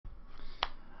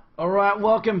Alright,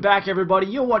 welcome back everybody.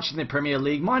 You're watching the Premier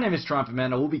League. My name is Triumph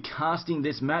Man. I will be casting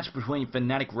this match between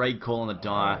Fnatic Raid Call on the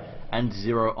Dire and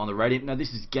Zero on the Radiant. Now this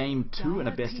is game 2 in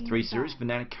a best of 3 series.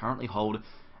 Fnatic currently hold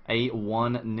a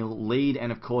 1-0 lead,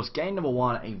 and of course game number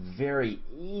 1, a very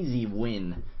easy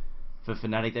win for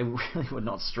Fnatic. They really were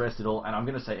not stressed at all, and I'm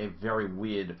going to say a very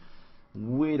weird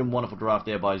and wonderful draft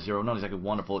there by Zero. Not exactly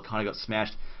wonderful, it kind of got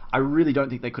smashed. I really don't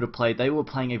think they could have played. They were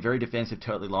playing a very defensive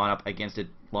turtle lineup against a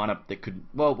lineup that could,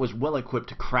 well, was well equipped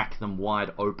to crack them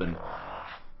wide open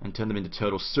and turn them into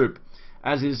turtle soup.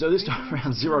 As is, so this time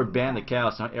around, Zero banned the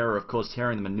Chaos Knight, error of course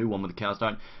tearing them a new one with the Chaos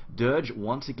Knight. Dirge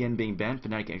once again being banned.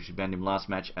 Fnatic actually banned him last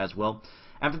match as well.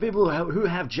 And for people who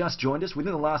have just joined us,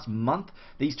 within the last month,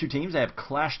 these two teams, they have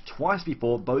clashed twice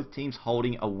before, both teams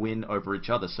holding a win over each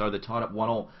other. So they're tied up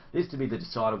 1-1. This to be the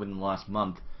decider within the last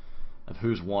month of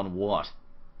who's won what.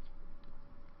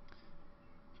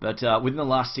 But within the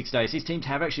last 6 days, these teams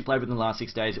have actually played within the last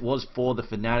 6 days. It was for the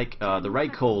Fnatic, the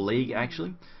Raid Call League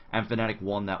actually, and Fnatic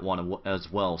won that one as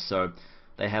well. So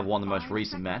they have won the most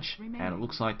recent match, and it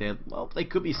looks like they're, well, they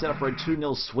could be set up for a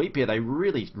 2-0 sweep here. They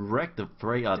really wrecked the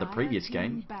previous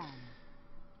game.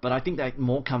 But I think that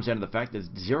more comes down to the fact that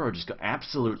Zero just got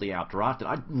absolutely outdrafted.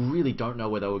 I really don't know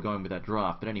where they were going with that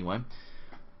draft, but anyway.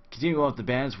 Continuing on with the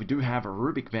bans, we do have a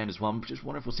Rubik band as well. Just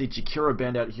wonder if we'll see Jakiro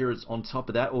banned out here as on top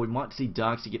of that, or we might see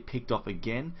Darksy get picked off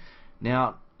again.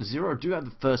 Now, Zero do have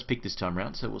the first pick this time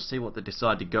around, so we'll see what they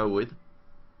decide to go with.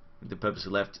 The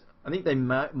purposely left. I think they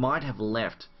might have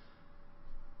left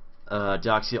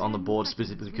Darksy on the board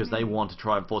specifically because they want to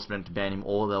try and force them to ban him,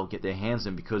 or they'll get their hands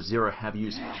on him because Zero have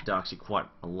used Darksy quite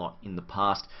a lot in the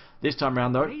past. This time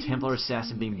around though, Templar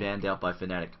Assassin being banned out by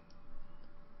Fnatic.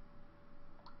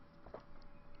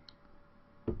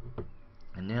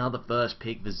 And now the first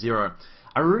pick for Zero.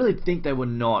 I really think they were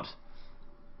not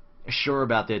sure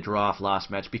about their draft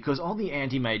last match because on the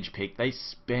anti-mage pick they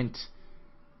spent,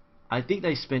 I think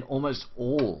they spent almost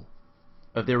all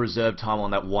of their reserve time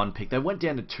on that one pick. They went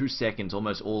down to 2 seconds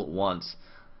almost all at once.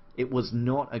 It was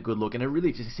not a good look, and it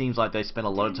really just seems like they spent a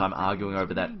lot of time arguing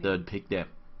over that third pick there.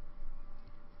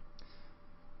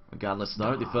 Regardless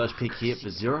though, the first pick here for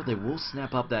Zero, they will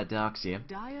snap up that Darks here.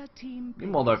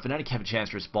 Meanwhile though, Fnatic have a chance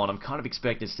to respond. I'm kind of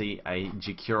expecting to see a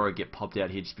Jakiro get popped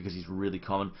out here just because he's really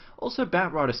common. Also,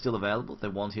 Batrider still available if they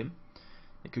want him.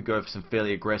 They could go for some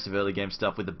fairly aggressive early game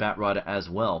stuff with the Batrider as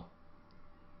well.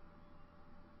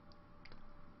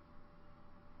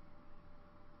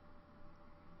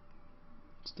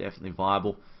 It's definitely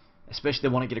viable. Especially if they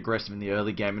want to get aggressive in the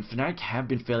early game. And Fnatic have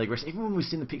been fairly aggressive. Even when we've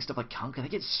seen them pick stuff like Kunkka, they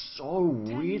get so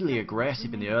weirdly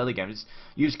aggressive in the early game. Just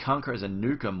use Kunkka as a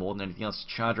nuker more than anything else.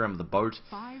 Charge around with the boat.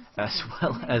 As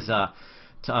well as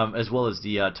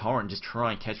the Torrent. Just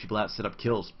try and catch people out, set up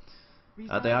kills.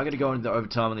 They are going to go into the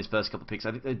overtime on these first couple of picks.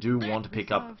 I think they do want to pick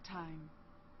up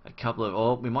a couple of...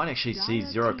 Oh, we might actually see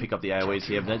Zero pick up the AoEs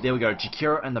here. But there we go.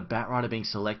 Jakiro and the Batrider being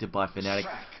selected by Fnatic.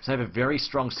 So they have a very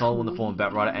strong solo in the form of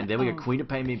Batrider. And there we go. Queen of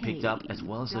Pain being picked up as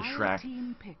well as the Shrek.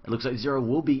 It looks like Zero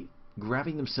will be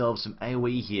grabbing themselves some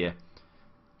AoE here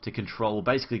to control.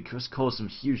 Basically just cause some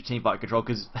huge teamfight control.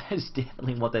 Because that is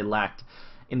definitely what they lacked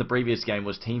in the previous game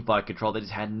was teamfight control. They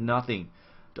just had nothing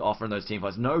to offer in those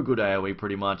teamfights. No good AoE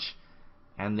pretty much.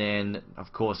 And then,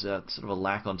 of course, sort of a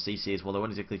lack on CC as well. They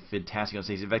weren't exactly fantastic on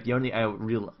CC. In fact, the only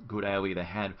real good AoE they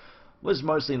had was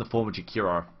mostly in the form of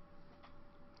Jakiro.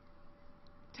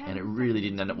 And it really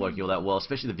didn't end up working all that well,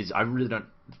 especially the Visage. I really don't...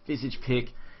 The Visage pick,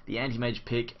 the Anti-Mage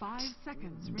pick,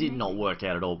 did not work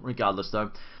out at all. Regardless,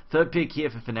 though. Third pick here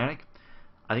for Fnatic.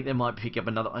 I think they might pick up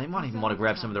another... They might even want to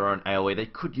grab some of their own AoE. They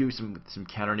could use some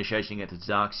counter-initiation against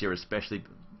Darkseer, especially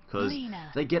because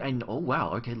they get a... Oh,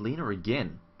 wow. Okay, Lina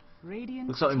again.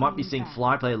 Looks like we might be seeing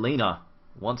Fly play Lina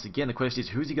once again. The question is,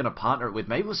 who's he going to partner it with?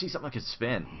 Maybe we'll see something like a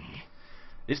Sven.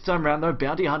 This time around though,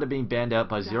 Bounty Hunter being banned out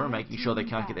by Zero, making sure they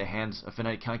can't get their hands,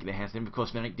 Fnatic can't get their hands on him. Of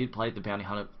course, Fnatic did play the Bounty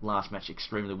Hunter last match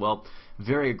extremely well.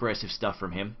 Very aggressive stuff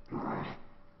from him.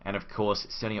 And of course,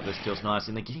 setting up those kills nice.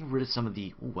 And they're getting rid of some of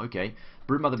the... Ooh, okay.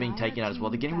 Broodmother being taken out as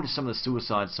well. They're getting rid of some of the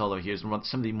suicide solo heroes and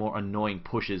some of the more annoying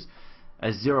pushes.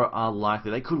 As Zero are likely.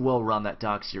 They could well run that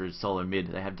Dark Series solo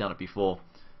mid. They have done it before.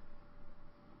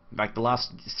 In fact, the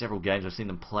last several games I've seen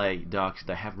them play Dark,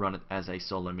 they have run it as a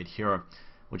solo mid hero,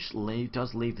 which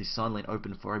does leave the side lane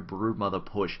open for a Broodmother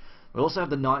push. We also have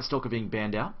the Night Stalker being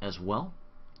banned out as well.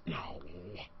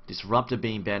 Disruptor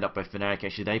being banned up by Fnatic.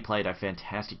 Actually, they played a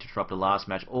fantastic Disruptor last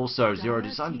match. Also, Zero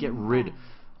decided to get rid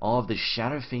of the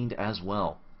Shadow Fiend as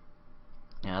well.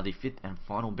 Now, the fifth and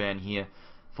final ban here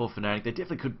for Fnatic. They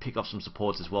definitely could pick off some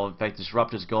supports as well. In fact,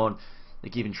 Disruptor's gone. They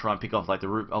can even try and pick off like the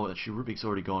Rubik. Oh, actually, Rubik's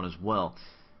already gone as well.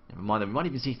 Never mind, we might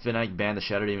even see Fnatic ban the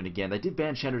Shadow Demon again. They did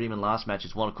ban Shadow Demon last match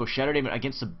as well. Of course, Shadow Demon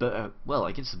against the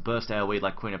against the burst AoE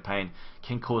like Queen of Pain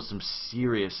can cause some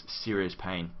serious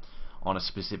pain on a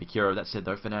specific hero. That said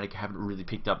though, Fnatic haven't really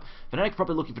picked up. Fnatic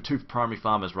probably looking for two primary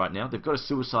farmers right now. They've got a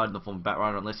Suicide in the form of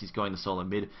Batrider unless he's going the solo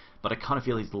mid, but I kind of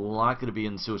feel he's likely to be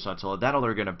in the Suicide solo. That or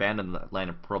they're going to abandon the lane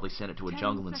and probably send it to a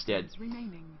jungle instead.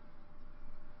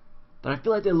 But I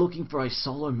feel like they're looking for a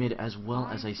solo mid as well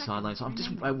as a side lane. So I'm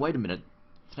just wait a minute.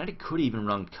 Fnatic could even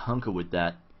run Kunkka with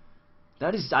that.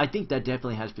 I think that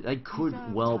definitely has. They could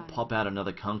well pop out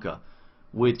another Kunkka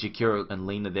with Jakiro and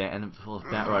Lina there, and of course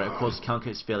Batrider. Of course, Kunkka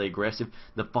is fairly aggressive.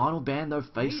 The final ban though,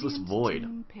 Faceless Void.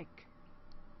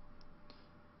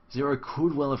 Zero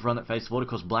could well have run that Faceless Void. Of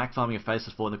course, black farming a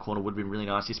Faceless Void in the corner would have been really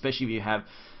nice, especially if you have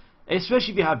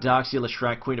Darkseer,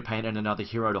 Leshrac, Queen of Pain, and another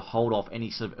hero to hold off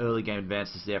any sort of early game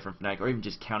advances there from Fnatic, or even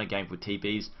just counter game with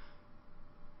TPs.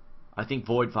 I think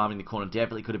Void farming the corner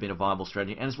definitely could have been a viable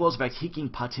strategy, and as well as the fact he can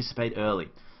participate early.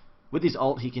 With his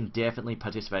ult, he can definitely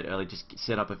participate early, just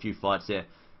set up a few fights there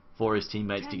for his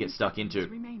teammates to get stuck into.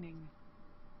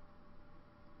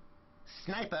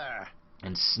 Sniper!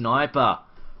 And Sniper.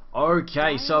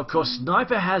 Okay, so of course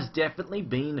Sniper has definitely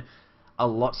been a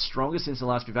lot stronger since the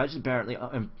last few patches. Apparently,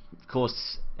 of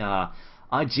course,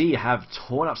 IG have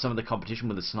torn up some of the competition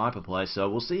with the Sniper play, so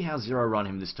we'll see how Zero run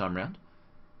him this time round.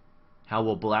 How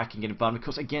well Black can get him farmed,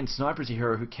 because again, Sniper is a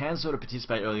hero who can sort of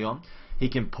participate early on. He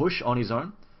can push on his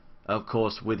own, of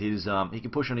course, with his he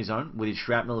can push on his own with his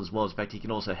shrapnel, as well as, in fact, he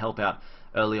can also help out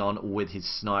early on with his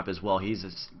snipe as well. He's a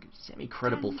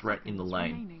semi-credible threat in the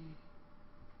lane.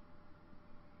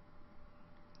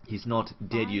 He's not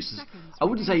dead useless. I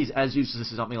wouldn't say he's as useless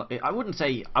as something like... I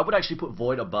would actually put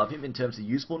Void above him in terms of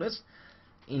usefulness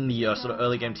in the sort of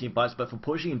early game team fights, but for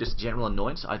pushing and just general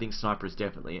annoyance, I think Sniper is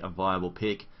definitely a viable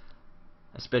pick,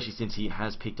 especially since he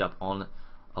has picked up on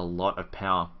a lot of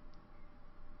power.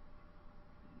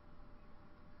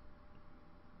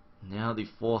 Now the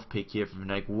fourth pick here from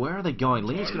Fnatic. Where are they going?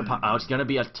 Lina's going to... Oh, it's going to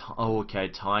be a... Oh, okay,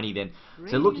 Tiny then.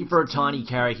 So looking for a Tiny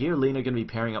carry here. Lina going to be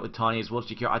pairing up with Tiny as well as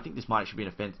Jakiro. I think this might actually be an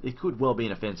offensive... It could well be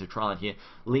an offensive trial here.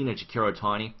 Lina, Jakiro,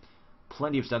 Tiny.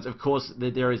 Plenty of stuns. Of course,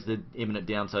 there is the imminent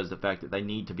downside, is the fact that they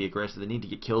need to be aggressive. They need to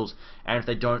get kills. And if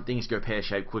they don't, things go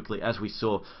pear-shaped quickly. As we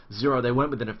saw, Zero, they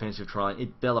went with an offensive try. It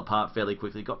fell apart fairly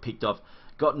quickly. Got picked off.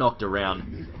 Got knocked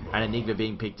around, and Enigma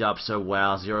being picked up, so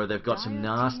wow, Zero, they've got some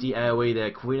nasty AoE there.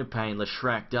 Queen of Pain,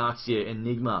 Leshrac, Darkseer,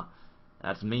 Enigma.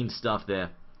 That's mean stuff there.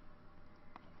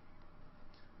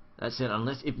 That's it,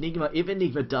 if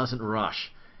Enigma doesn't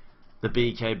rush the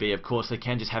BKB, of course, they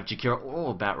can just have Jakiro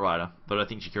or Batrider, but I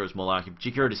think Jakiro's more likely.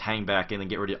 Jakiro just hang back and then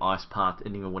get rid of Ice Path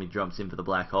Enigma when he jumps in for the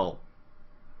black hole.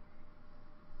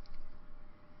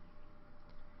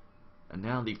 And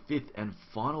now the fifth and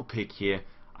final pick here.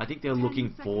 I think they're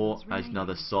looking for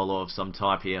another solo of some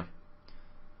type here.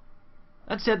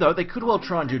 That said though, they could well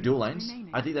try and do dual lanes.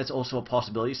 I think that's also a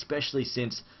possibility, especially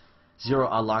since Zero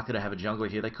are likely to have a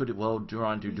jungler here. They could well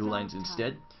try and do dual lanes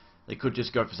instead. They could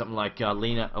just go for something like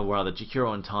Lina, or rather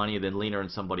Jakiro and Tiny, and then Lina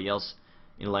and somebody else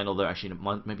in lane, although actually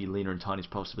maybe Lina and Tiny is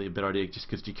possibly a better idea, just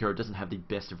because Jakiro doesn't have the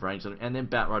best of range on him. And then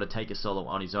Batrider take a solo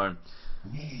on his own.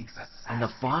 And the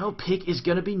final pick is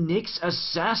going to be Nyx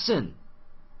Assassin.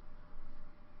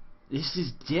 This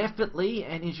is definitely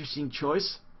an interesting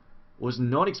choice. Was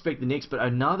not expecting Nyx, but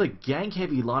another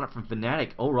gank-heavy lineup from Fnatic.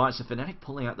 Alright, so Fnatic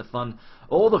pulling out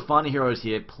all the fun heroes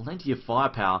here. Plenty of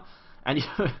firepower. And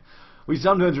we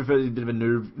sometimes refer to a bit of a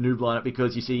noob lineup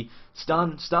because you see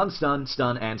stun, stun, stun,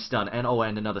 stun, and stun. And oh,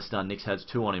 and another stun. Nyx has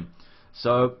 2 on him.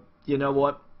 So, you know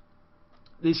what?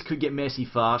 This could get messy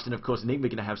fast, and of course Enigma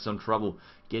going to have some trouble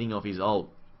getting off his ult.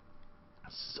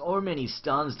 So many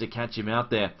stuns to catch him out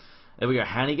there. There we go.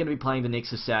 Hanny going to be playing the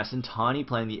Nyx Assassin. Tiny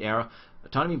playing the Era.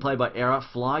 Tiny being played by Era.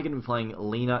 Fly going to be playing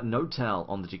Lina. Notal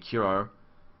on the Jakiro.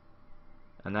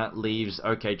 And that leaves,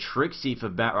 okay, Trixie for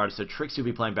Batrider. So Trixie will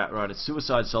be playing Batrider.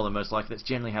 Suicide solo most likely. That's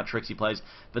generally how Trixie plays.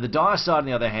 For the Dire side, on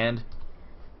the other hand,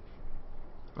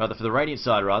 rather for the Radiant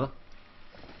side, rather,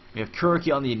 we have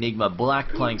Kuriki on the Enigma. Black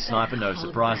playing Sniper. No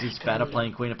surprises. Fatter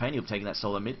playing Queen of Pain. He'll be taking that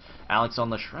solo mid. Alex on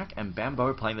the Shrek. And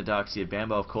Bambo playing the Darkseer.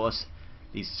 Bambo, of course,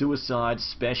 the Suicide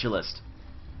Specialist.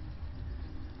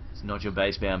 It's not your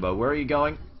base, Bambo. Where are you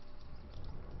going?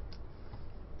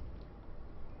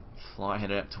 Fly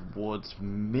headed out towards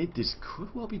mid. This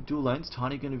could well be dual lanes.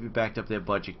 Tiny going to be backed up there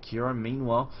by Jakiro.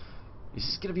 Meanwhile, this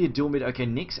is going to be a dual mid. Okay,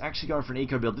 Nyx actually going for an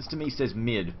eco build. This to me says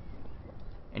mid.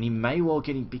 And he may well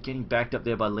be getting backed up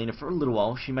there by Lina for a little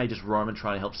while. She may just roam and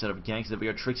try to help set up a gank. So we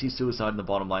got Trixie, Suicide in the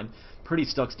bottom lane. Pretty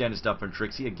stock standard stuff from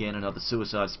Trixie. Again, another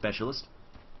Suicide Specialist.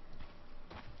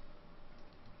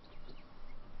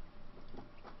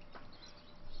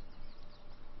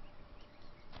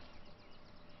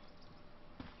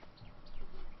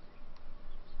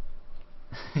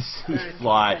 see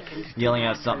Fly yelling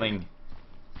out something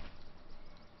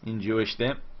in Jewish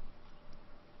there.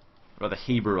 Rather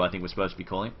Hebrew, I think we're supposed to be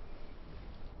calling it.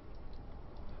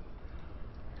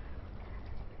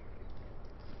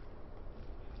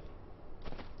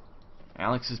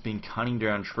 Alex has been cutting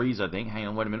down trees, I think. Hang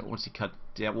on, wait a minute. What's he cut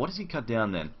down? What does he cut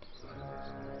down then?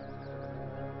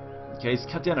 Okay, he's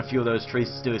cut down a few of those trees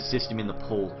to assist him in the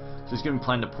pull. So he's going to be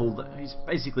planning to pull. He's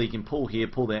basically, he can pull here,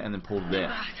 pull there, and then pull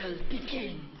there.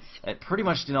 It pretty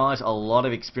much denies a lot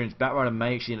of experience. Batrider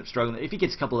may actually end up struggling. If he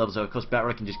gets a couple of levels, though, of course,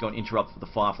 Batrider can just go and interrupt for the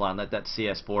Firefly and let that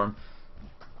CS for him.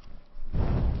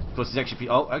 Of course, he's actually...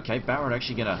 Oh, okay, Batrider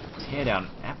actually going to tear down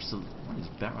absolute... What is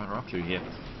Batrider up to here?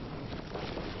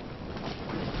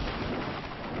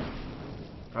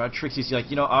 Alright, Trixie's like,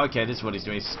 you know, okay, this is what he's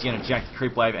doing. He's going to jack the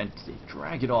creep wave and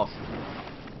drag it off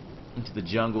into the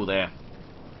jungle there.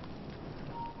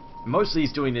 Mostly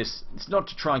he's doing this, it's not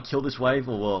to try and kill this wave,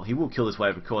 or well, he will kill this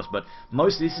wave of course, but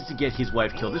mostly this is to get his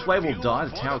wave killed. This wave will die,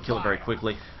 the tower will kill it very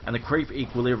quickly, and the creep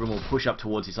equilibrium will push up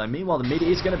towards his lane. Meanwhile, the mid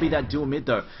is going to be that dual mid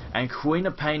though, and Queen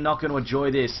of Pain not going to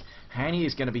enjoy this. Hanny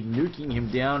is going to be nuking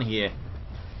him down here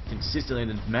consistently,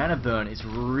 and the mana burn is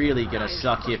really going to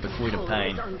suck here for Queen of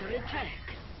Pain.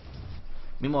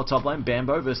 Meanwhile, top lane,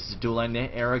 Bambo versus a dual lane there.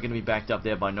 Arrow going to be backed up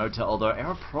there by Nota, although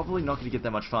Arrow probably not going to get that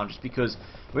much farm, just because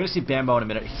we're going to see Bambo in a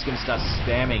minute. He's going to start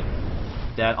spamming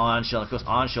that Iron Shell. Of course,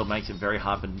 Iron Shell makes it very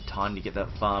hard for Tiny to get that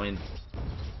farm in.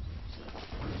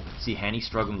 See Hanny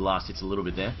struggling with the last hits a little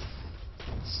bit there.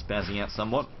 Spazzing out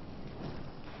somewhat.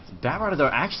 Batrider, though,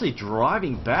 actually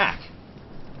driving back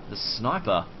the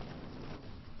sniper.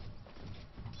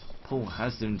 Pull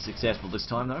has been successful this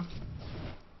time, though.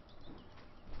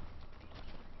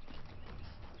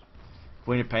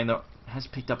 Queen of Pain, though, has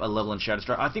picked up a level in Shadow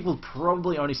Strike. I think we'll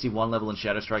probably only see one level in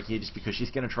Shadow Strike here, just because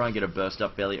she's going to try and get a burst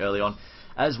up fairly early on,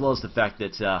 as well as the fact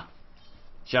that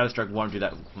Shadow Strike won't do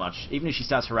that much. Even if she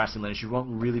starts harassing Lena, she won't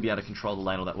really be able to control the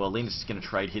lane all that well. Lena's just going to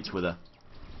trade hits with her.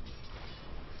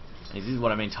 And this is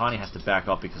what I mean, Tiny has to back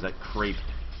off because that creep,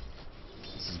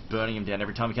 this is burning him down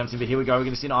every time he comes in. But here we go, we're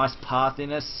going to see an Ice Path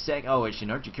in a sec. Oh, actually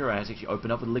no, Jakiro has actually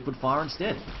opened up with Liquid Fire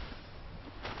instead.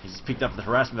 He's picked up the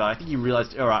harassment value. I think he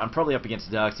realized, alright, I'm probably up against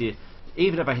the Darks here.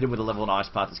 Even if I hit him with a level 1 Ice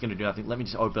Path, it's going to do nothing. Let me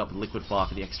just open up with Liquid Fire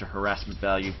for the extra harassment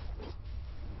value.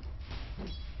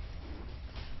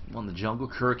 On the jungle,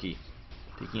 Kurki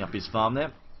picking up his farm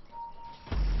there.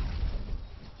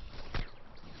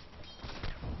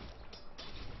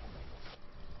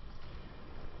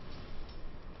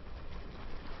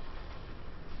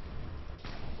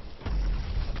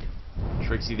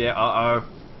 Trixie there, uh-oh.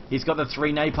 He's got the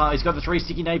 3 napalm. He's got the 3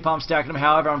 sticky napalm stacking him.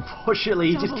 However, unfortunately,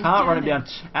 he just can't run him down.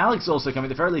 Alex also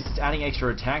coming. At the very least, it's adding extra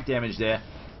attack damage there.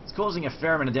 It's causing a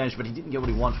fair amount of damage, but he didn't get what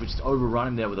he wanted, which is to overrun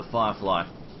him there with a Firefly.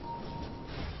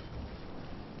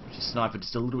 Just Sniper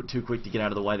just a little bit too quick to get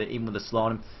out of the way there, even with the slow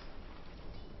on him.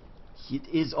 It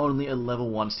is only a level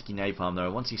 1 sticky napalm,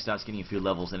 though. Once he starts getting a few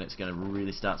levels, then it's going to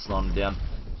really start slowing him down.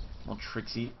 Well,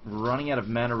 Trixie running out of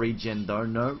mana regen, though.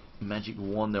 No magic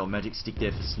wand there, or magic stick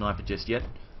there for Sniper just yet.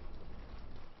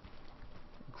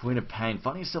 Queen of Pain,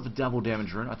 finding herself a double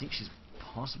damage rune. I think she's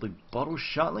possibly bottle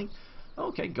shuttling.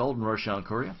 Okay, Golden Roshan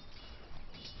Courier.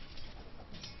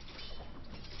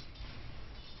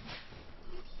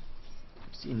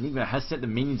 See, Enigma has set the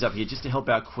minions up here just to help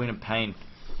out Queen of Pain.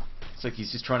 Looks like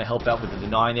he's just trying to help out with the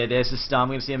denying there. There's the stun.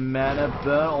 We're going to see a mana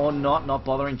burn or not. Not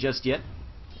bothering just yet.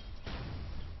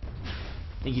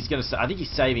 I think he's going to. I think he's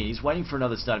saving. He's waiting for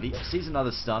another stun. If he sees another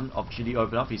stun opportunity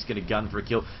open up, he's going to gun for a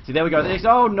kill. See, there we go.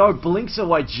 Oh no! Blinks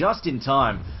away just in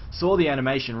time. Saw the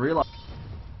animation. Realized.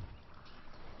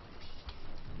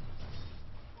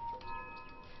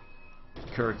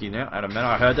 Kurki now out of mana.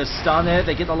 I heard the stun there.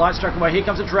 They get the light strike away. Here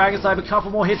comes a Dragon Slave. A couple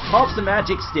more hits. Pops the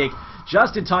magic stick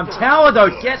just in time. Tower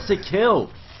though gets the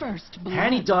kill. First blood.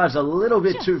 Hanny dives a little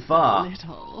bit too far.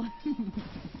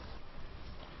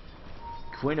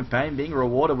 Queen of Pain being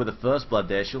rewarded with the first blood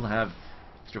there. She'll have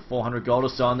extra 400 gold or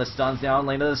so on the stuns down.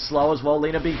 Lena the slow as well.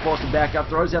 Lena being forced to back up.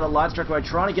 Throws out a light strike away.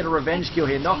 Trying to get a revenge kill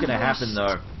here. Not going to happen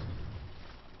though.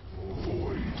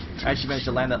 Actually managed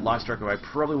to land that light strike away.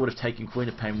 Probably would have taken Queen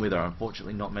of Pain with her.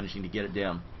 Unfortunately not managing to get it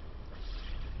down.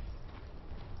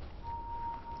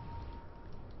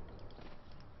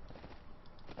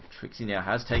 Trixie now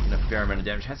has taken a fair amount of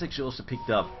damage. Has actually also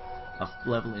picked up a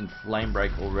level in Flame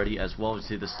Break already as well. You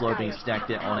see the slow being stacked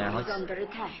there on Alex.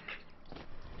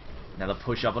 Another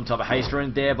push up on top of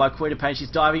Haster there by Queen of Pain.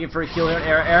 She's diving in for a kill here.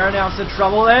 Era now in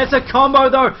trouble. There's a combo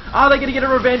though. Are they going to get a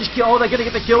revenge kill? Oh, they're going to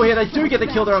get the kill here. They do get the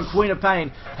kill there on Queen of Pain.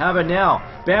 However,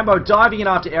 now Bambo diving in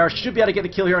after Era. Should be able to get the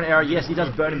kill here on Era. Yes, he does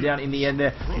burn him down in the end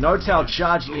there. No-Tail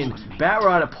charging in.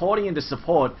 Batrider porting into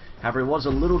support. However, it was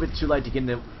a little bit too late to get in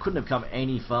there. Couldn't have come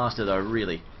any faster though,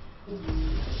 really.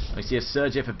 We see a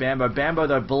surge there for Bambo. Bambo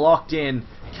though blocked in.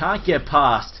 Can't get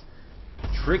past.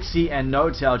 Trixie and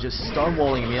No-Tail just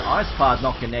stonewalling him here. Ice Path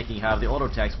not connecting. However, the auto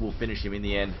attacks will finish him in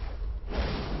the end.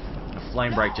 A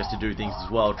flame break just to do things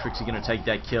as well. Trixie going to take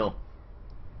that kill.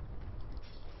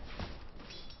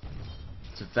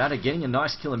 So Vada getting a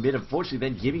nice kill in mid. Unfortunately,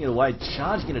 then giving it away.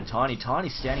 Charging into Tiny. Tiny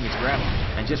standing his ground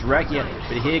and just wrecking it.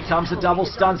 But here comes the double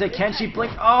stuns there. Can she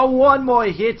blink? Oh, one more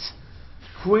hit.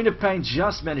 Queen of Pain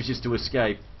just manages to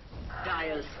escape.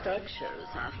 Dire structures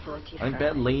are fortified. I think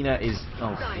that Lena is,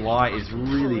 Fly is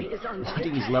really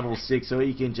wanting his level 6 so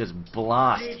he can just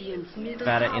blast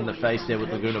Vada in the face there with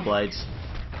Laguna Blades.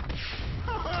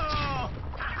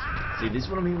 See, this is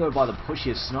what I mean though by the push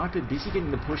here. Sniper busy getting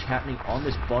the push happening on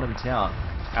this bottom tower.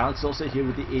 Alex also here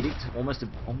with the Edict, almost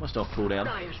off cooldown.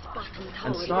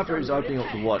 And Sniper is opening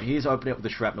up the what? He is opening up the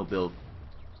Shrapnel build.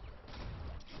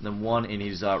 And then one in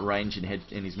his range and head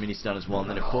in his mini stun as well.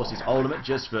 And then of course his ultimate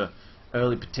just for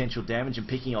early potential damage and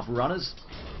picking off runners.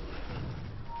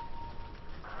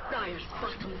 Dire's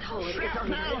bottom tower is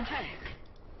under attack.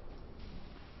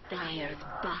 Dire's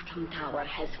bottom tower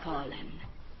has fallen.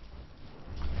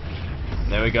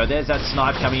 There we go. There's that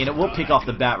snipe coming in. It will pick off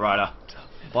the Batrider.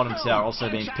 Bottom tower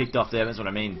also being picked off there. That's what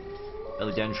I mean.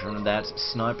 Early damage from that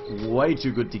snipe. Way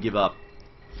too good to give up.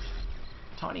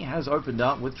 Tiny has opened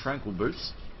up with Tranquil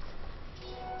Boots.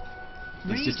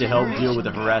 It's just to help deal with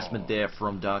the harassment there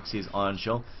from Darkseer's Iron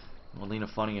Shell. Molina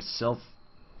finding herself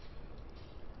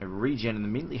a regen and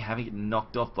immediately having it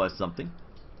knocked off by something.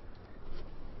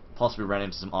 Possibly ran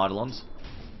into some Eidolons.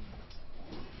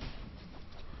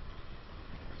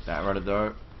 Batrider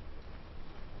though.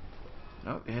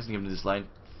 No, he hasn't given to this lane.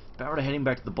 Batrider heading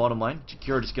back to the bottom lane.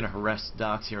 Jakira just going to harass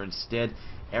Darkseer instead.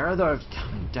 Era though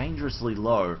coming dangerously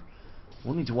low.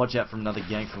 We'll need to watch out for another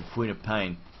gank from Queen of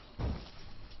Pain.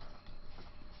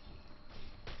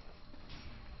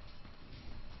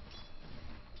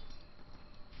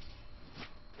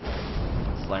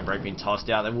 Flame break being tossed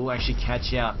out. They will actually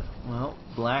catch out. Well,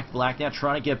 Black now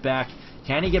trying to get back.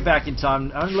 Can he get back in time?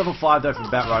 Only level 5 though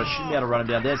from Batrider. Shouldn't be able to run him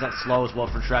down. There's that slow as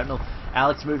well from Shrapnel.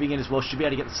 Alex moving in as well. Should be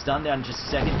able to get the stun down in just a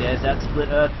second. There's that split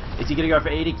earth. Is he going to go for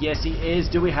Edict? Yes, he is.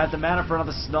 Do we have the mana for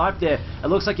another snipe there? It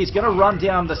looks like he's going to run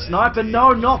down the sniper. No,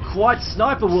 not quite.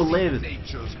 Sniper will live.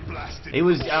 It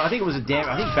was. I think it was a damn.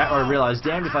 I think Batrider realized,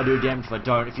 damned if I do, damned if I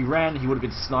don't. If he ran, he would have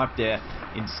been sniped there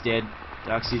instead.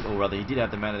 Darkseer, or rather, he did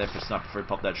have the mana there for a sniper before he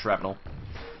popped that shrapnel.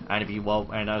 And if he,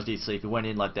 as did see, if he went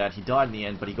in like that, he died in the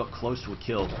end, but he got close to a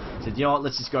kill. Said, you know what,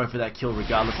 let's just go for that kill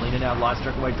regardless. Lena now light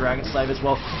struck away Dragon Slave as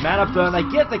well. Mana burn, they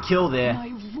get the kill there.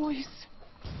 My voice.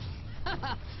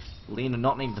 Lena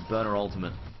not needing to burn her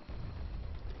ultimate.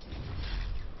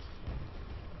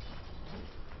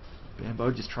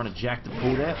 Bambo just trying to jack the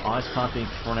pull there. Ice Path being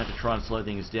thrown out to try and slow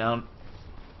things down.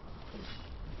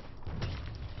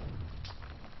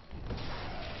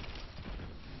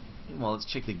 Well, let's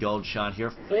check the gold shard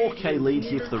here. 4k lead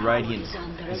here for the Radiants.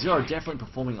 Zero definitely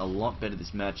performing a lot better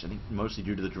this match. I think mostly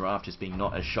due to the draft just being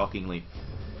not as shockingly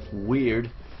weird.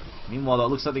 Meanwhile, though, it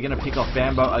looks like they're going to pick off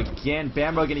Bambo again.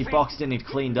 Bambo getting boxed in and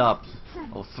cleaned up.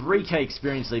 Well, 3k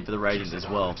experience lead for the Radiants as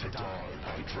well.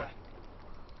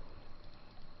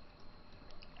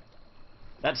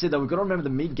 That said, though, we've got to remember the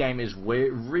mid game is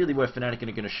really where Fnatic are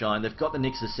going to shine. They've got the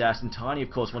Nyx Assassin. Tiny, of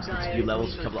course, once he gets a few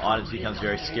levels, a couple of items, becomes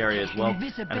very scary as well.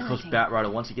 And of course,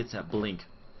 Batrider, once he gets that blink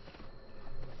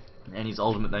and his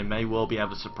ultimate, they may well be able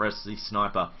to suppress the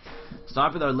Sniper.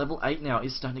 Sniper, though, level 8 now,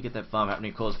 is starting to get that farm happening.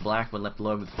 Of course, Black, when left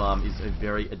alone with farm, is a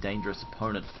very dangerous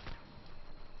opponent.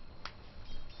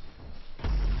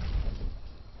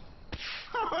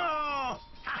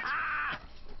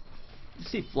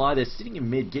 You see Fly there sitting in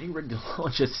mid, getting ready to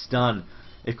launch a stun.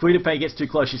 If Queen of Pain gets too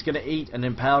close, she's going to eat an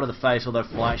Impale to the face, although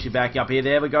Fly actually back up here.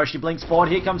 There we go, she blinks forward.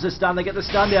 Here comes the stun. They get the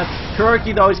stun down.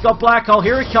 Kuroki, though, he's got Black Hole.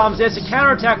 Here it comes. There's a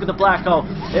counterattack with the Black Hole.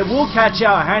 It will catch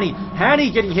out Hanny.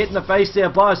 Hanny getting hit in the face there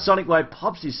by a Sonic Wave.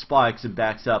 Pops his spikes and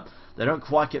backs up. They don't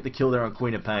quite get the kill there on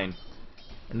Queen of Pain.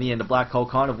 In the end, the Black Hole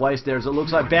kind of waste there as it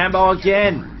looks like Bambo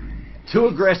again. Too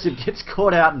aggressive, gets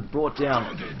caught out and brought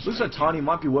down. Looks like Tiny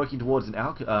might be working towards an a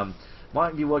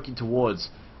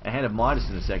Hand of Midas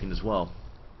in a second as well.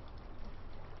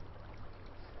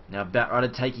 Now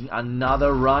Batrider taking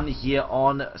another run here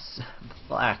on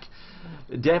Black.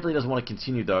 Definitely doesn't want to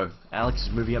continue though. Alex is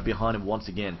moving up behind him once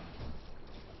again.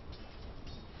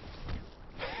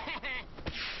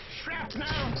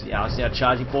 See Alex now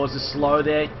charging forwards, is slow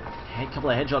there. A couple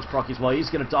of headshots proc as well. He's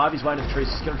going to dive his way into the trees.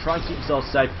 He's going to try and keep himself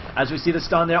safe. As we see the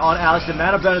stun there on Alex. The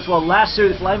mana burn as well.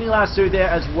 Lasso, flaming lasso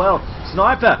there as well.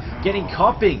 Sniper getting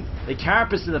copping. The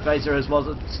carapace to the face there as well.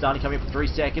 Starting coming up for 3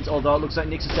 seconds. Although it looks like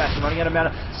Nyx assassin running out of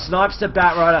mana. Snipes to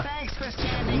Batrider.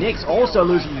 Nyx also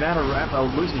losing mana,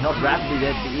 losing health rapidly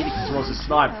there to the Edict as well as the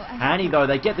snipe. Hanny though,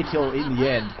 they get the kill in the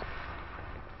end.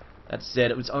 That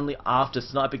said, it was only after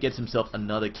Sniper gets himself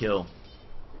another kill.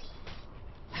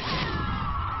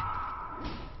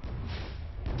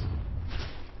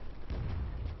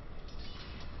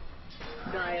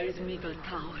 Dire's middle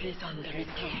tower is under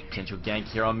attack. Potential gank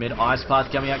here on mid. Ice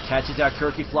Path coming out, catches our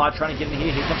Kurki Fly, trying to get in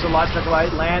here. Here comes the Light Strike away,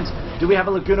 lands. Do we have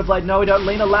a Laguna Blade? No, we don't.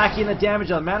 Lina lacking the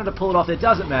damage on the mana to pull it off. It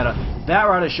doesn't matter.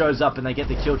 Batrider shows up and they get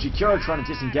the kill. Chikura trying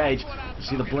to disengage. You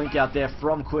see the blink out there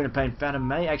from Queen of Pain. Phantom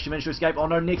may actually manage to escape. Oh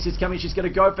no, Nyx is coming. She's going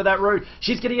to go for that route.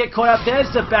 She's going to get caught out.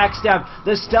 There's the backstab.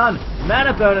 The stun.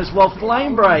 Mana burn as well.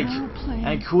 Flame break.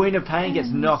 And Queen of Pain gets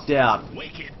knocked out.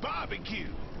 Wicked barbecue.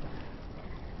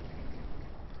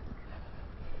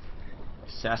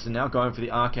 Assassin now going for the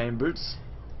arcane boots.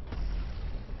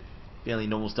 Fairly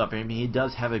normal stuff for him. He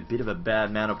does have a bit of a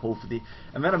bad mana pool for the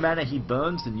amount of mana he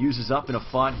burns and uses up in a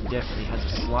fight. He definitely has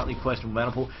a slightly questionable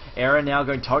mana pool. Era now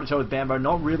going toe to toe with Bambo,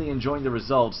 not really enjoying the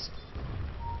results.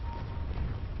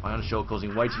 Ion Shell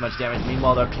causing way too much damage.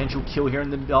 Meanwhile, the potential kill here in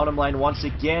the bottom lane once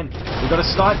again. We've got a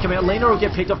snipe coming out. Lina will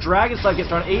get picked off. Dragon Slayer gets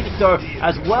thrown. Edict though,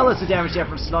 as well as the damage there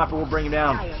from Sniper will bring him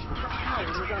down. Dire's top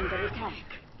tower is under attack.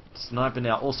 Sniper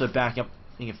now also back up,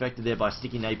 being affected there by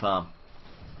Sticky Napalm.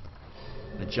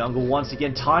 The jungle once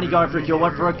again. Tiny going for a kill.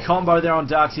 Went for a combo there on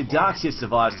Darkseid. Darkseid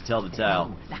survives to tell the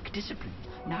tale. Lack discipline.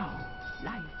 Now,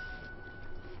 life.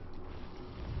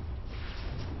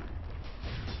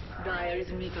 Dire's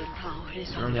middle tower is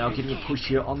We're under now getting a attack. push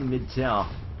here on the mid tower.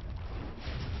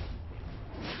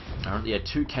 Currently a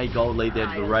 2k gold lead there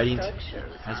to the Radiant.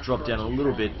 Has dropped down a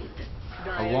little bit,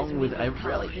 along with a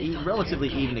relatively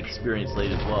even experience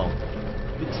lead as well.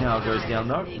 Mid tower goes down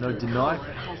though. No deny.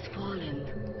 Has fallen.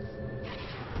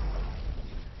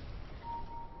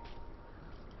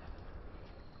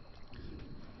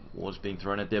 Wards being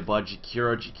thrown out there by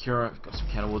Jakiro. Jakiro got some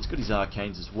counter wards. Got his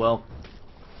arcanes as well.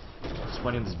 Just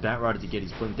waiting on this Batrider to get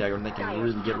his blink dagger and they can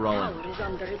Dire's really get top rolling. tower is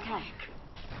under attack.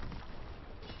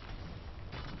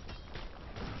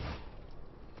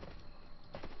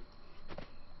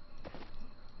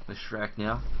 The Shrek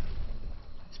now.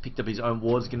 He's picked up his own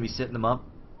wards, going to be setting them up.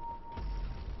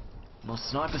 Well,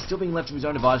 Sniper still being left to his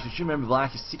own device. We should remember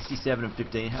Black is 67 and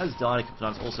 15. Has died a couple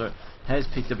times. Also has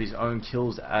picked up his own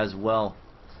kills as well.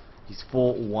 He's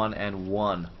 4-1 and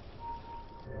 1.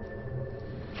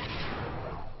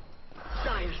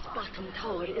 Dire's bottom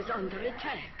tower is under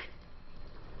attack.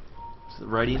 So the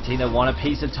Radiant team, they want a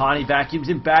piece of Tiny, vacuums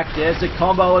him back. There's the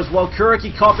combo as well.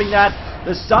 Kuriki copying that.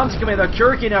 The stun's coming though.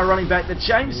 Kuriki now running back. The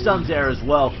chain stun's there as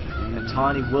well. And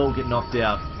Tiny will get knocked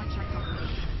out.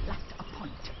 Lacked a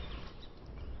point.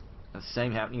 The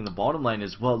same happening in the bottom lane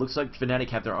as well. Looks like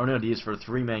Fnatic have their own ideas for a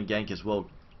 3-man gank as well.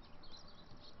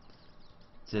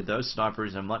 So those Sniper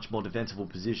is in a much more defensible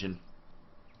position.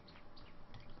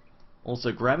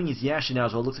 Also grabbing his Yasha now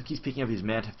as well. Looks like he's picking up his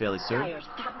Manta fairly soon. Dire's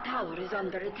top tower is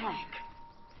under attack.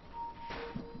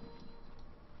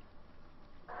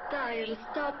 Dire's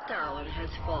top tower has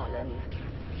fallen.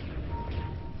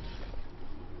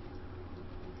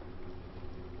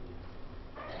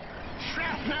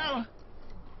 Shrapnel!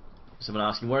 Someone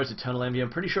asking, where is Eternal Envy? I'm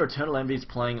pretty sure Eternal Envy is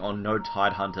playing on no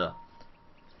Tidehunter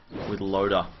with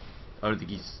Loader. I don't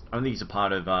think he's a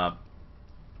part of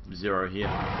Zero here.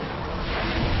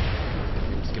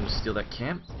 Just gonna steal that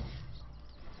camp.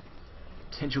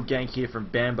 Potential gank here from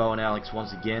Bambo and Alex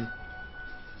once again.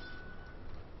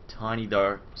 Tiny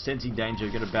though, sensing danger,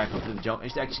 gonna back up to the jungle.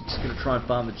 He's actually just gonna try and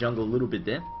farm the jungle a little bit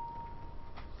there.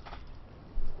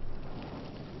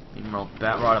 Meanwhile,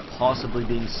 Batrider possibly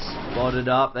being spotted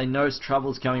up. They know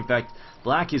trouble's coming. In fact,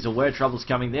 Black is aware trouble's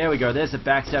coming. There we go. There's the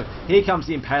backstab. Here comes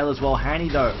the Impale as well. Hanny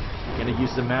though, going to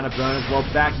use the mana burn as well.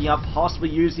 Backing up, possibly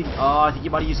using. Oh, I think he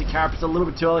might have used the Carapace a little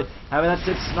bit too early. However, that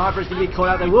said, Sniper is going to be caught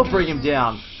out. They will bring him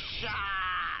down.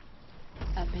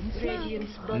 Up in smoke.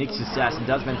 Radiant's bottom Nyx assassin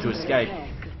tower does is manage to under escape. attack.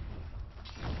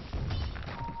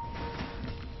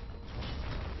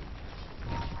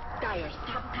 Dire's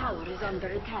top tower is under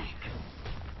attack.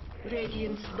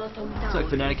 Radiant's bottom Looks like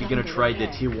tower Fnatic is are going under to trade their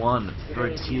attack. tier 1 for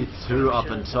a tier 2 up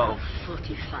on top.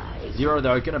 45. Zero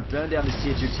though, going to burn down this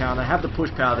tier 2 town. They have the push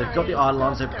power, they've got the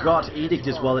Eidolons, they've got Edict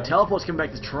as well. The teleport's coming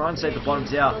back to try and save the bottom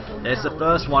tower. There's the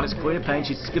first one, it's Queen of Pain,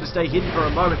 she's going to stay hidden for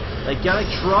a moment. They're going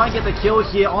to try and get the kill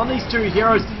here on these two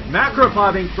heroes. Macro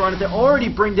Fire being thrown, they already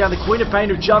bring down the Queen of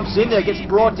Pain who jumps in there, gets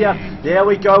brought down. There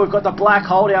we go, we've got the black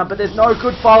hole down, but there's no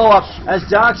good follow-up as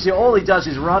Darkseer, all he does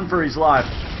is run for his life.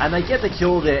 And they get the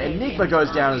kill there. Enigma goes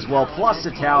down as well, plus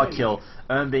the tower kill.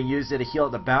 Being used there to heal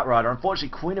at the Batrider. Unfortunately,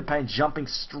 Queen of Pain jumping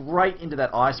straight into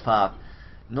that ice path.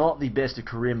 Not the best of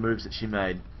career moves that she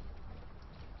made.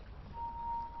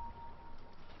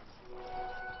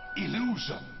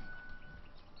 Illusion.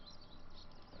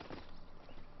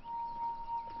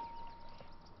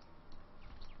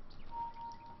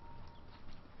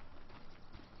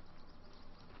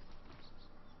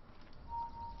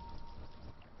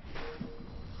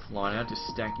 Flying out, just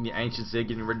stacking the Ancients there,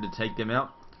 getting ready to take them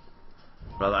out.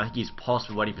 But I think he's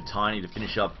possibly waiting for Tiny to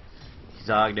finish up his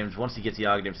Argonyms. Once he gets the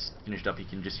Argonyms finished up, he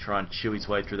can just try and chew his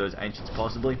way through those Ancients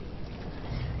possibly.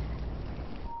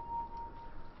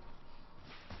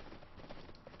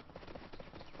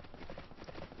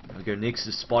 There we go, Nyx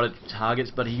has spotted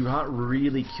targets, but he can't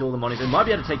really kill them on it. They might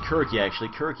be able to take Kuriki actually.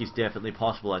 Kuriki's definitely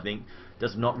possible, I think.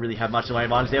 Does not really have much of my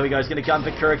minds. There we go, he's going to gun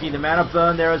for Kuriki. The mana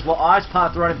burn there as well. Ice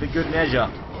Path thrown in for good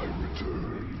measure.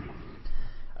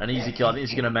 An easy kill. I think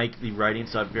this is going to make the Radiant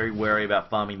side very wary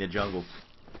about farming their jungle.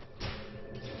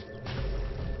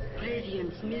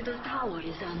 Radiant's middle tower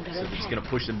is under So attack. just going to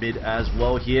push the mid as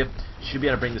well here. Should be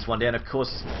able to bring this one down. Of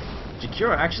course,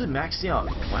 Jakiro actually maxing out.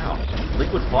 Wow.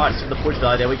 Liquid Fire for the push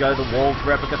though. There we go. The wall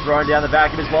replica thrown down the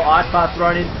back of his well. Ice Path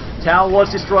thrown in. Tower was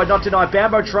destroyed. Not denied.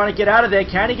 Bambo trying to get out of there.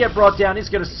 Can he get brought down? He's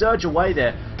going to surge away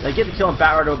there. They get the kill on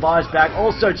Batrider to buy his back.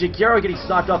 Also, Jakiro getting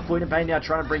sniped off. Queen of Pain now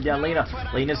trying to bring down Lina.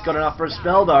 Lina's got enough for a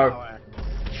spell though.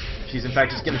 She's in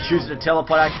fact just going to choose to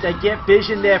teleport out. They get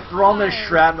vision there from the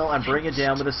shrapnel and bring it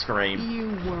down with a scream.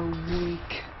 You were weak.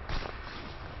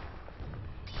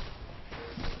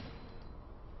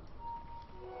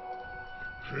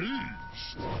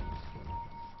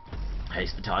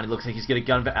 Haste for Tiny, looks like he's going to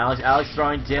gun for Alex. Alex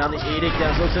throwing down the Edict.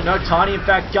 There's also no Tiny, in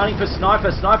fact, gunning for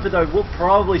Sniper. Sniper, though, will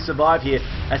probably survive here.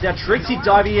 As now Trixie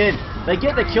diving in. They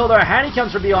get the kill, though. Hanny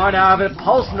comes from behind, however.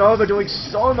 Pulse Nova doing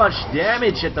so much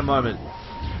damage at the moment.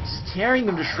 Just tearing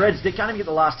them to shreds. They can't even get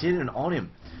the last hit in on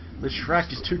him. The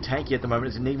Shrek is too tanky at the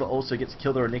moment, as Enigma also gets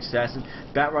killed there on Nyx Assassin.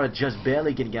 Batrider just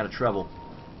barely getting out of trouble.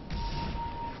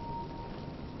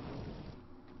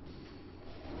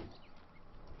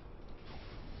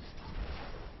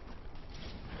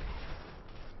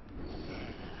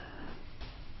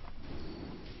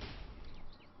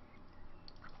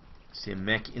 See a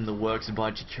mech in the works and by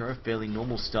Jakiro, fairly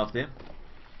normal stuff there.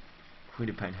 Queen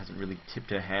of Pain hasn't really tipped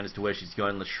her hand as to where she's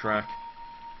going. Leshrac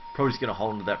probably just going to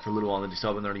hold onto that for a little while and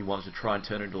decide whether he wants to try and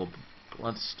turn it into a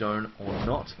Bloodstone or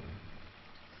not.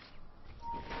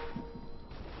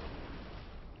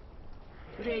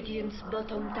 Radiant's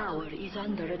bottom tower is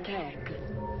under attack.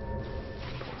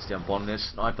 It's down bottom there,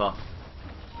 Sniper.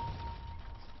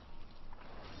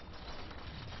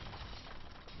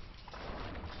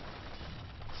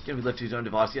 He's going to be left to his own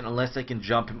device again, unless they can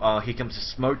jump him. Oh, here comes the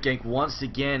smoke gank once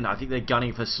again. I think they're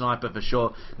gunning for Sniper for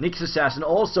sure. Nyx Assassin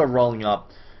also rolling up.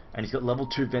 And he's got level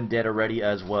 2 Vendetta ready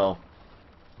as well.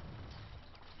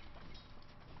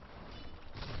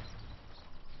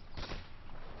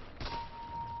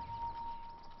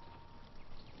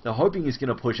 They're hoping he's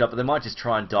going to push up, but they might just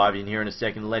try and dive in here in a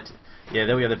second. Yeah,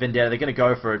 there we go, the Vendetta. They're going to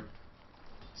go for it.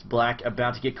 It's Black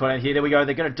about to get caught out here. There we go.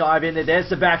 They're going to dive in there. There's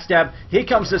the backstab. Here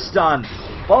comes the stun.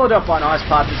 Followed up by an Ice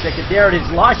Path in a second. There it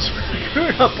is. Light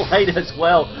Schooner Blade as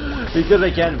well. Because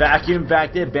they can vacuum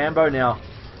back there. Bambo now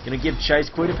going to give chase.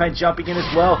 Queen of Pain jumping in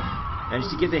as well.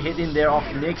 Managed to get the hit in there off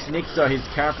Nyx. Nyx, so his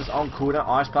character's on Kuda.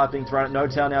 Ice Path being thrown at No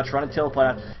Tail now. Trying to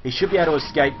teleport out. He should be able to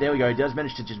escape. There we go. He does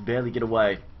manage to just barely get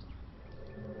away.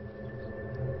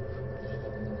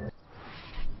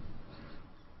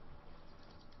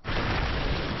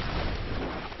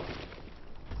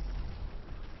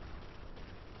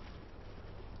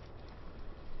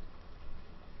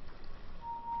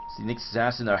 See, Nyx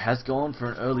Assassin though has gone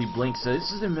for an early blink, so this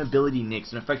is a mobility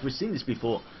Nyx, and in fact we've seen this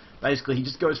before. Basically he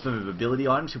just goes for mobility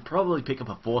items. He'll probably pick up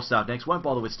a 4-star next, won't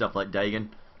bother with stuff like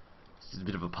Dagon. This is a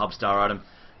bit of a pub star item.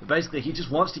 But basically he just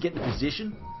wants to get in the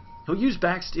position. He'll use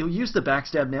the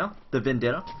backstab now, the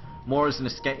Vendetta, more as an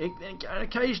escape, an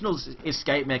occasional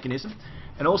escape mechanism.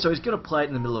 And also, he's going to play it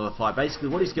in the middle of a fight. Basically,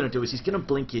 what he's going to do is he's going to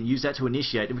blink in, use that to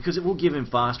initiate, and because it will give him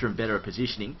faster and better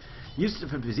positioning, use it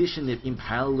for position that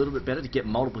impale a little bit better to get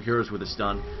multiple heroes with a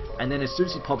stun. And then as soon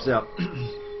as he pops out,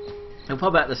 he'll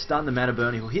pop out the stun, the mana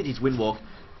burn, he'll hit his windwalk,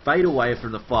 fade away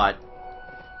from the fight,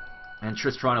 and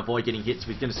just try and avoid getting hit. So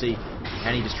he's going to see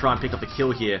Annie just try and pick up the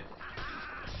kill here.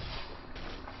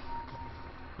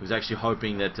 He was actually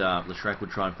hoping that Leshrac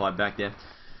would try and fight back there.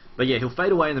 But yeah, he'll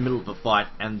fade away in the middle of a fight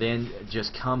and then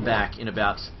just come back in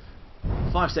about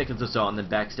 5 seconds or so and then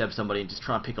backstab somebody and just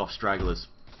try and pick off stragglers.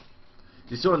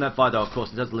 You saw in that fight though, of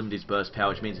course, it does limit his burst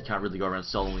power, which means he can't really go around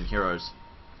soloing heroes.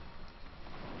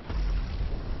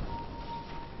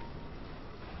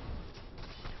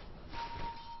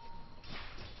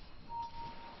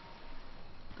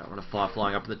 Got run a fire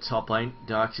flying up in the top lane.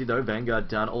 Darksy though, Vanguard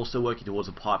done, also working towards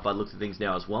a pipe by the looks of things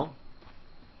now as well.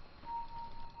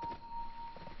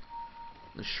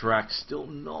 The Shrek still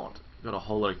not got a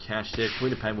whole lot of cash there.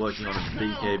 Queen of Pain working on his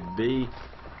BKB.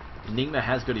 Enigma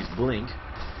has got his blink.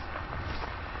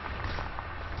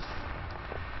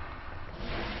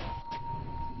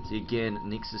 See again,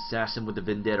 Nyx Assassin with the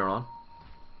Vendetta on.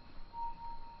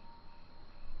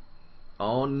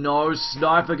 Oh no,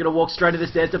 Sniper gonna walk straight to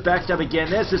this. There's the backstab again.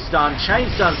 There's the stun.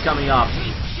 Chain stun's coming up.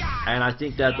 And I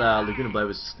think that Laguna Blade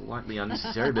was slightly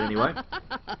unnecessary, but anyway.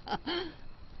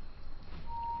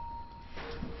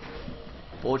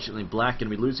 Fortunately, Black going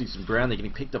to be losing some ground. They're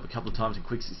getting picked up a couple of times in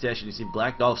quick succession. You see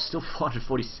Black, oh, still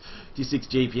 446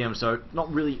 GPM, so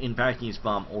not really impacting his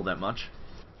farm all that much.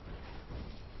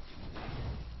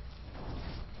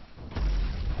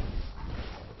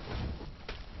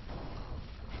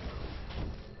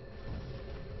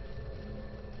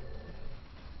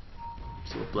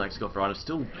 See what Black's got for items.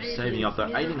 Still saving up though.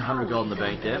 1800 gold in the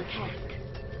bank there.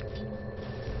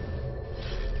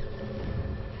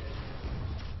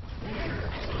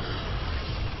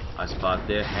 Nice fight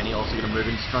there. Hanny also going to move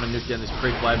in, just trying to nuke down this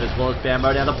creep wave as well as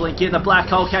Bambo down the blink in. The black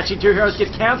hole catching two heroes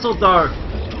gets cancelled though.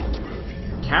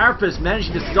 Carapace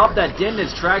managing to stop that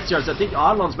Dennis Traxio. I think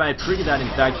Eidolons may have triggered that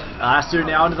in fact. Asu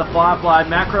now into the Firefly.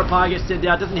 Macropie gets sent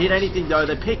out. Doesn't hit anything though.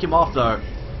 They pick him off though.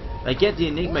 They get the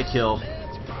Enigma kill.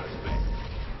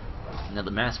 Now the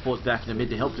mass force back in the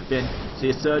mid to help defend. See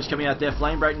a surge coming out there.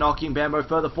 Flame break knocking Bambo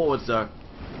further forwards though.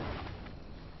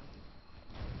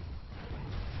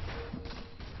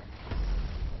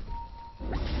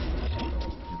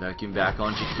 Vacuum back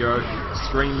on Jakiro,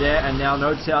 scream there, and now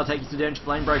No Tail taking the damage.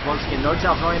 Flame break once again. No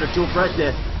Tail throwing in a dual threat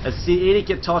there. As see Edict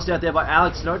get tossed out there by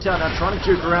Alex. No Tail now trying to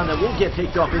juke around. They will get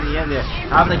picked off in the end there.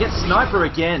 However, they get Sniper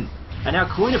again. And now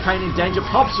Queen of Pain in danger.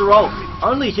 Pops the roll.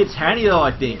 Only hits Hanny though, I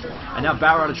think. And now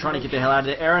Batrunner trying to get the hell out of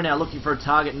there. Era now looking for a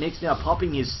target. Nyx now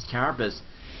popping his Carapace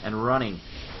and running.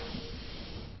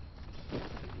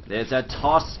 There's that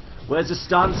toss. Where's the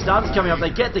stun? Stun's coming up.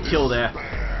 They get the kill there.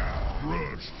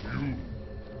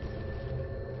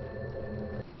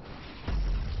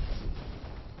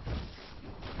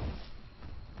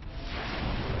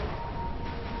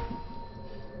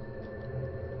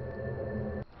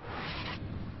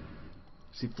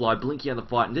 See Fly blinking out the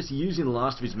fight and just using the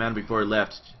last of his mana before he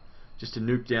left just to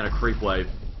nuke down a creep wave,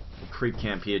 a creep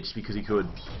camp here just because he could.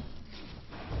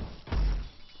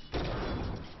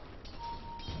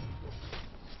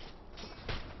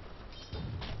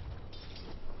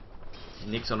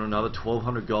 Nyx on another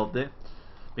 1200 gold there.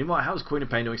 Meanwhile, how's Queen of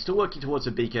Pain doing? Still working towards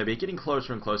the BKB, getting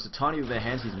closer and closer. Tiny with their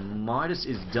hands, his Midas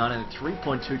is done and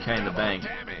 3.2k in the bank.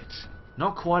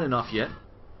 Not quite enough yet.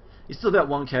 He's still about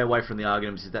 1k away from the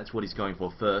Argonauts, if that's what he's going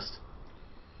for first.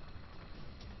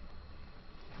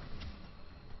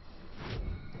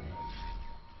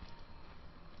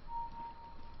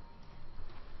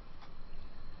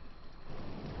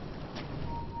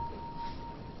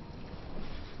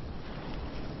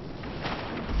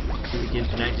 Again,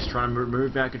 Fnatic just trying to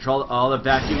move out control. Oh, the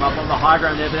vacuum up on the high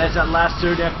ground there, but there's that last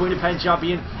two now. Queen of Pain jumping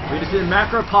in. We're going to see the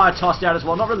Macropie tossed out as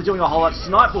well. Not really doing a whole lot.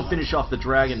 Snipe will finish off the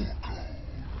dragon.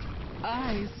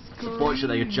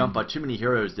 Unfortunately, they got jumped by too many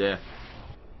heroes there.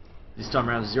 This time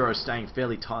around, Zero staying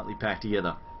fairly tightly packed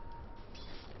together.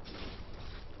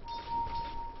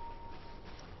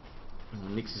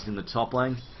 Nyx is in the top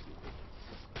lane.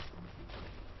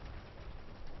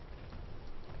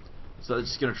 So they're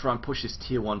just going to try and push this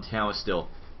tier 1 tower still.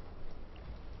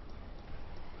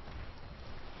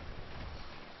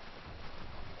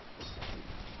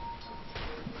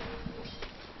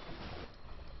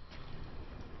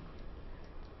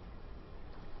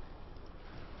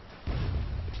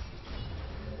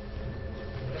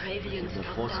 The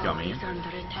force coming in.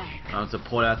 It's a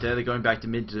port out there. They're going back to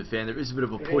mid to defend. There is a bit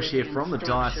of a push here from the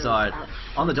Dire side.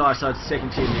 On the Dire side,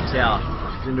 second tier mid tower.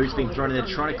 The nuke's being thrown in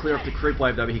there, trying to clear up the creep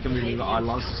wave though, but here comes the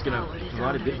Eidolon's just going to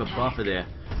provide a bit of a buffer there.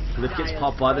 Glyph gets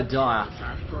popped by the Dire.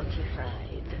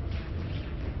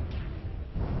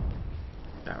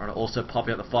 Batrunner also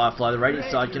popping out the Firefly. The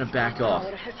Radiant side going to back off.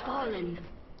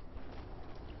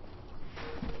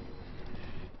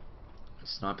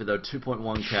 Sniper though,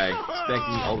 2.1k.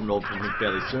 Expecting the Ultimate Orb from him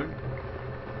fairly soon.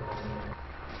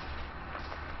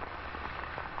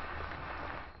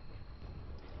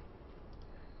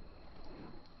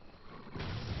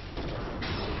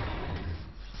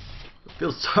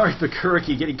 Feel sorry for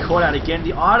Kuriki getting caught out again. The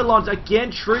Eidolons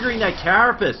again triggering that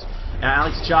Carapace. Now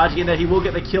Alex charging in there. He will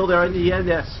get the kill there in the end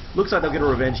there. Looks like they'll get a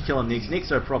revenge kill on Nyx.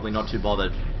 Nyx are probably not too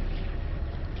bothered.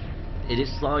 It is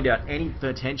slowing down any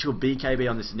potential BKB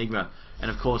on this Enigma.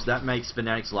 And of course that makes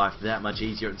Fnatic's life that much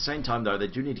easier. At the same time though, they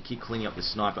do need to keep cleaning up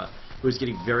this Sniper, who is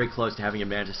getting very close to having a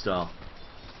Manta style.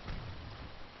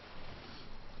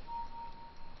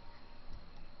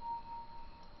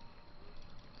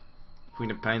 Queen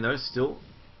of Pain though, still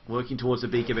working towards the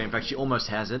BKB. In fact, she almost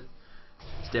has it.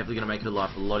 It's definitely going to make her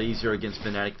life a lot easier against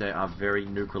Fnatic. They are very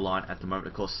nuke reliant at the moment,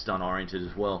 of course stun oriented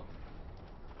as well.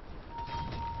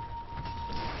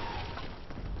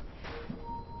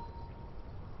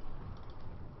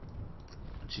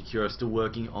 Shakira still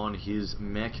working on his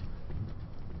mech.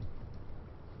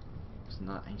 There's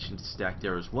another ancient stack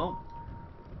there as well.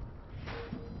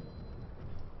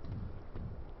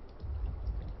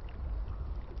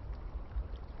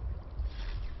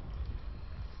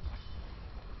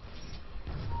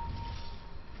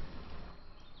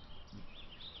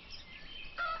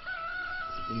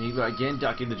 Enigma again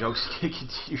ducking the jogs,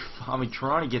 continue farming,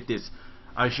 trying to get this.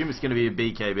 I assume it's going to be a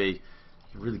BKB.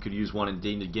 He really could use one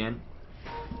indeed again.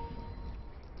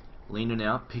 Lena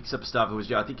now picks up stuff.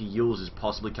 I think a Yules is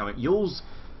possibly coming. Yules,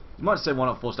 you might say why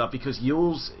not 4-star, because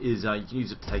Yules is you can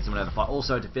use it to take someone out of the fight.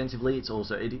 Also defensively, it's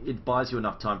also it buys you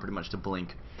enough time pretty much to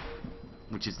blink,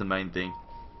 which is the main thing.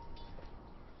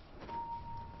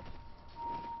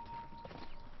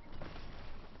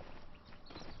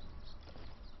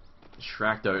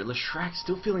 Shrek though, Leshrac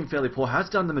still feeling fairly poor, has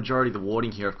done the majority of the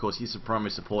warding here, of course, he's the primary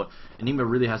support. Enigma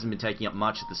really hasn't been taking up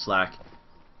much of the slack.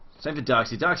 Same for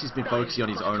Darkseid. Darkseid's been focusing on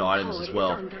his own items as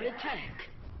well.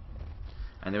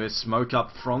 And there is smoke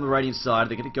up from the Radiant side.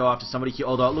 They're going to go after somebody here,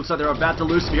 although it looks like they're about to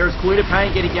lose some heroes. Queen of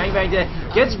Pain getting gangbanged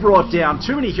there, gets brought down.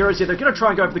 Too many heroes here. They're going to try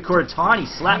and go for the core. Tiny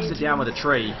slaps it down with a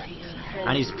tree.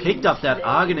 And he's picked up that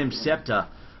Argonim Scepter.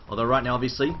 Although right now,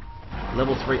 obviously,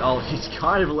 level 3 ult, he's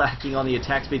kind of lacking on the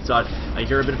attack speed side. I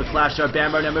hear a bit of a clash though.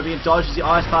 Bambo now moving and dodges the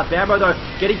ice path. Bambo though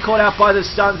getting caught out by the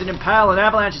stuns and Impale and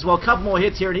Avalanche as well. A couple more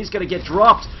hits here and he's going to get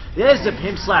dropped. There's the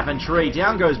pimp slap and tree.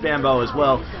 Down goes Bambo as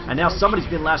well. And now somebody's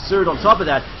been lassoed on top of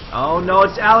that. Oh no,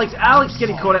 it's Alex. Alex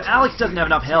getting caught out. Alex doesn't have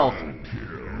enough health.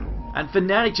 And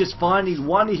Fnatic just finding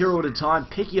one hero at a time,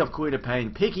 picking off Queen of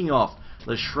Pain, picking off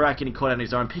Leshrac getting caught out on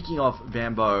his own, picking off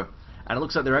Bambo. And it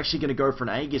looks like they're actually going to go for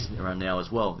an Aegis around now as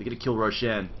well. They're going to kill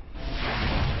Roshan.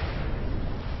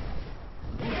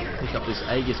 Pick up this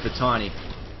Aegis for Tiny.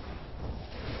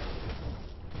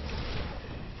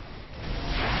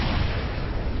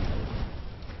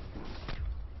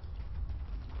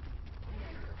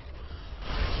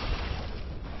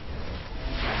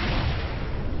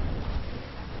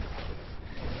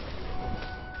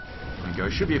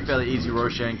 Should be a fairly easy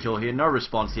Roshan kill here. No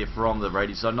response here from the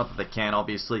Radiant side. Not that they can,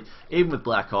 obviously. Even with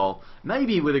Black Hole.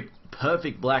 Maybe with a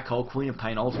perfect Black Hole, Queen of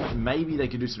Pain ultimate, maybe they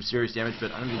could do some serious damage,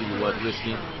 but I don't think it'd be worth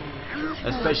risking.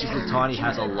 Especially since Tiny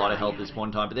has a lot of health at this point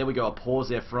in time. But there we go, a pause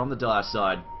there from the Dire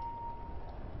side.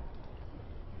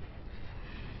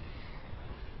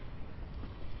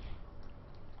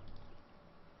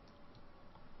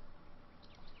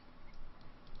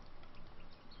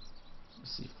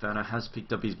 See, Fana has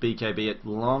picked up his BKB at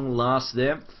long last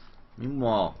there.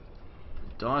 Meanwhile,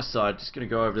 Dire side just going to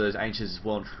go over those Ancients as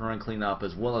well and try and clean that up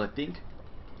as well, I think.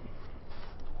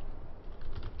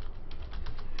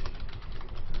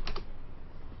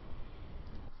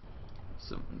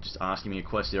 So, just asking me a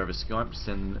question over Skype.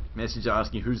 Send a message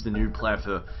asking who's the new player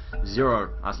for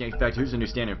Zero. Asking in fact who's the new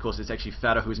stand-in. Of course, it's actually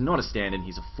Fata, who is not a stand-in.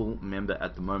 He's a full member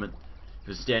at the moment. If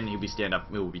he's a stand-in, he'll be stand-up.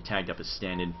 He will be tagged up as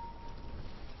stand-in.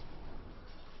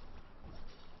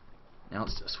 Now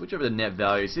let's switch over to the net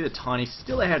value. See the Tiny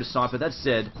still ahead of Sniper. That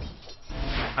said,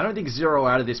 I don't think Zero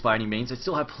out of this by any means. They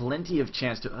still have plenty of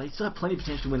chance to. They still have plenty of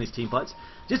potential to win these team fights.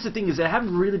 Just the thing is, they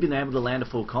haven't really been able to land a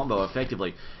full combo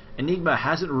effectively. Enigma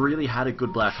hasn't really had a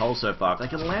good Black Hole so far. If they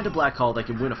can land a Black Hole, they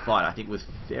can win a fight, I think, with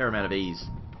a fair amount of ease.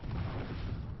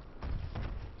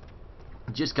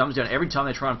 It just comes down every time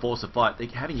they try and force a fight. They're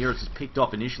having heroes just picked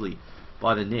off initially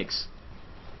by the Nyx.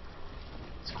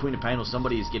 It's Queen of Pain or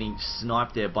somebody is getting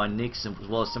sniped there by Nyx as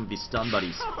well as some of his stun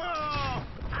buddies.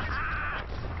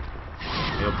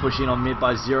 They'll push in on mid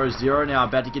by 0-0 now,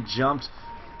 about to get jumped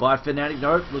by Fnatic.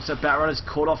 Nope, looks like Batrunner's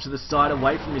caught off to the side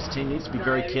away from his team. Needs to be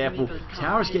very careful.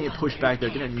 Tower's getting it pushed back though,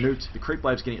 getting it nuked. The creep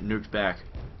wave's getting it nuked back.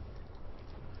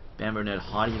 Bamboo Ned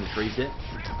hiding in the trees there.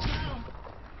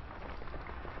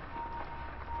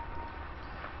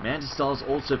 Mantis Styles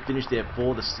also finished there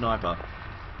for the sniper.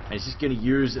 And he's just going to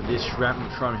use this shrapnel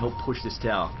to try and help push this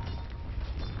tower.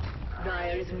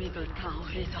 Dire's middle tower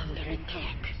is under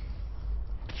attack.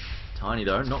 Tiny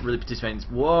though, not really participating.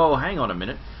 Whoa, hang on a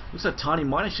minute. Looks like Tiny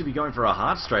might actually be going for a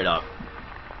heart straight up.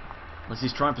 Unless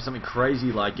he's trying for something crazy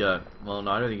like a... Well,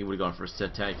 no, I don't think he would have gone for a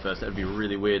set tank first. That would be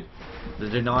really weird. The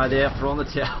deny there for on the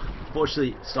tower.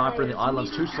 Unfortunately, Sniper and the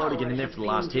Island's too slow to get in there for the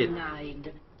last hit.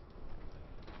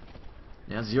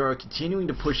 Now Zero continuing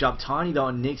to push up. Tiny though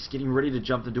and Nyx getting ready to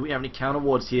jump them. Do we have any counter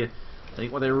wards here? I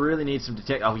think what they really need some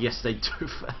detect. Oh yes, they do.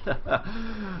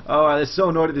 Oh, they're so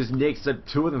annoyed at this Nyx that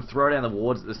two of them throw down the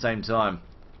wards at the same time.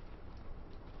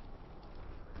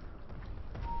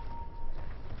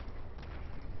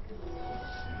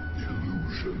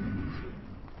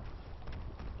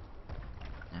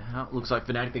 Now it looks like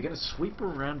Fnatic, they're going to sweep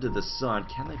around to the side.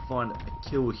 Can they find a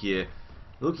kill here?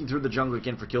 Looking through the jungle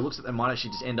again for a kill. Looks like they might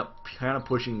actually just end up counter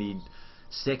pushing the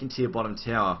second tier bottom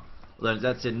tower. Although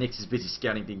that said, Nyx is busy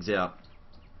scouting things out.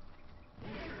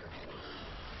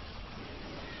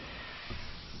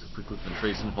 Quick look from the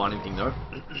trees, didn't find anything though.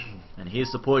 And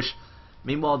here's the push.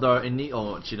 Meanwhile though, in the...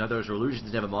 Oh, you know, those are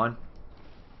illusions, never mind.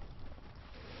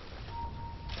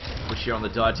 Push here on the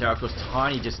die tower. Of course,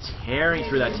 Tiny just tearing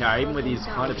through that tower, even with his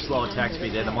kind of slow attack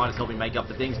speed there. The Midas helping make up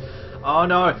for things. Oh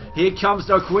no, here comes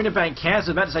though Queen of Pain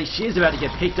cancelled. About to say she's about to get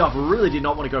picked off. Really did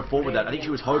not want to go forward with that. I think she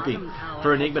was hoping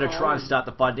for Enigma to try and start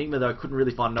the fight. Enigma though couldn't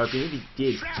really find an opening. If he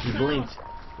did, he blinked.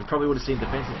 We probably would have seen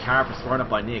defensive carapace thrown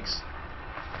up by Nyx.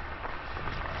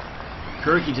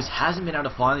 Kuriki just hasn't been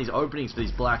able to find these openings for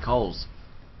these black holes.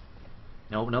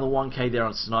 Now another 1k there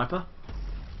on Sniper.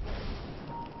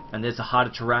 And there's a harder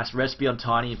to harass recipe on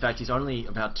Tiny. In fact, he's only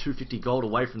about 250 gold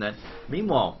away from that.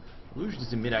 Meanwhile,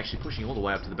 Illusion's in mid actually pushing all the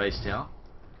way up to the base tower.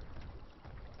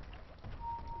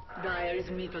 Dire's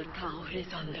middle tower is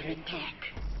under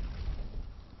attack.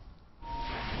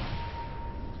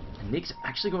 And Nyx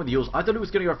actually going with the Yules. I thought he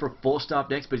was going to go for a 4-star up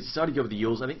next, but he decided to go with the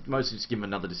Yules. I think mostly just give him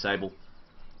another disable.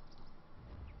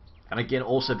 And again,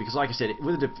 also, because like I said,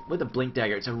 with a Blink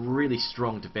Dagger, it's a really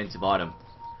strong defensive item.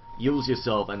 Use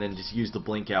yourself and then just use the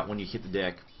blink out when you hit the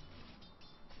deck.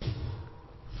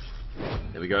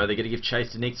 There we go, they're going to give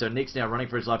chase to Nyx, so Nyx now running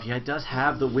for his life. He does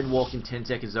have the wind walk in 10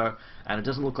 seconds though, and it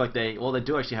doesn't look like they... Well, they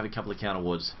do actually have a couple of counter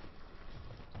wards.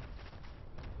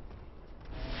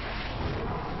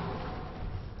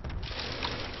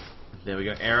 There we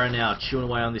go, Era now chewing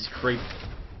away on this creep.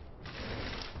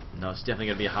 No, it's definitely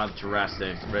going to be a hard to harass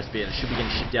there. Recipe, and it should be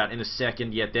getting shipped out in a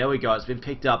second. Yeah, there we go, it's been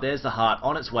picked up. There's the heart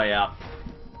on its way out.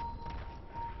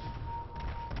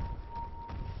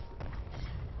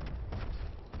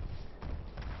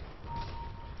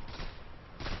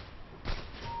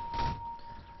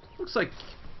 Looks like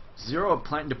Zero are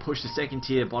planning to push the second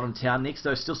tier bottom tower. Nyx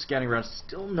though still scouting around.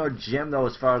 Still no gem though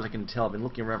as far as I can tell. I've been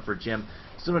looking around for a gem.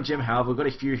 Still no gem, however. We've got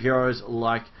a few heroes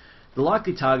like... The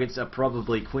likely targets are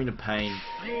probably Queen of Pain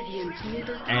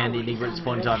and Enigma at this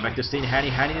point in time. Back to seeing Hanny.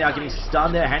 Hanny now getting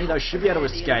stunned there. Hanny though should be able to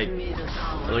escape.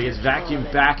 Well, he gets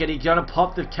vacuumed back and he's going to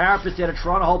pop the carapace there to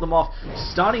try to hold them off.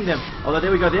 Stunning them. Although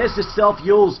there we go. There's the self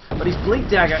Yules. But his Blink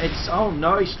Dagger. It's... Oh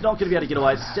no. He's not going to be able to get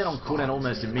away. It's set on cooldown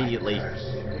almost immediately.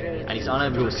 And he's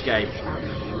unable to escape.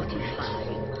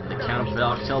 The counter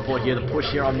teleport here, the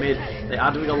push here on mid. They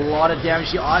are doing a lot of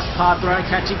damage here. Ice Path thrown,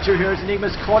 catching two heroes.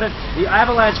 Enigma's caught it. The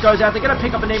avalanche goes out. They're going to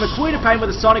pick up Enigma. Queen of Pain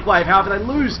with a Sonic Wave. However, they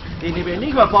lose the Enigma.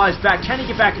 Enigma buys back. Can he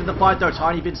get back into the fight though?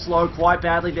 Tiny been slow quite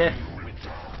badly there.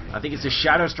 I think it's a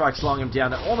Shadow Strike slowing him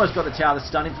down. They almost got the tower. They're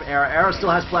stunning from Era. Era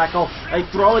still has Black Hole. They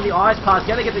throw in the Ice Path.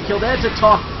 Can they get the kill? There's a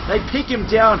toss. They pick him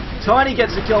down. Tiny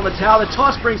gets the kill on the tower. The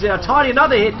toss brings it out. Tiny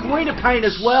another hit. Queen of Pain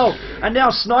as well. And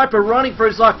now Sniper running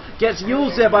for his life. Gets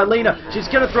Yules there by Lena.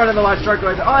 She's going to throw in the Light Strike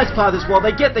away. The Ice Path as well.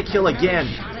 They get the kill again.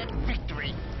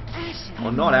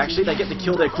 Or not actually. They get the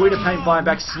kill there. Queen of Pain buying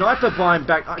back. Sniper buying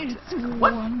back.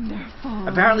 What?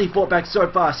 Wonderful. Apparently he fought back so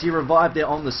fast he revived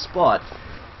there on the spot.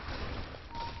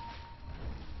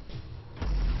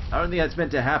 I don't think that's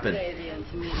meant to happen.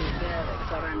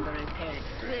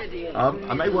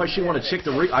 I may actually want to check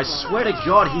the I swear to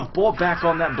God, he bought back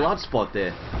on that blood spot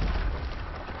there.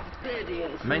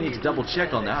 I may need to double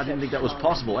check on that. I didn't think that was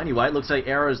possible. Anyway, it looks like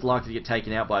Era is likely to get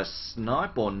taken out by a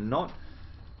snipe or not.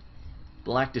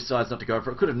 Black decides not to go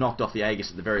for it. Could have knocked off the Aegis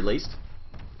at the very least.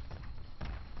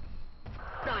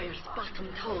 Dire's bottom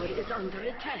tower is under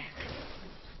attack.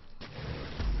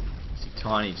 See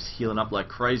Tiny just healing up like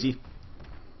crazy.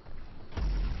 I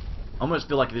almost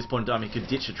feel like at this point in time he could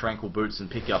ditch the Tranquil Boots and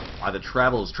pick up either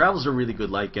Travels. Travels are a really good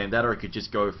late game. That, or he could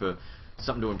just go for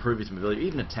something to improve his mobility.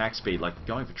 Even attack speed, like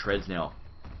going for Treads now,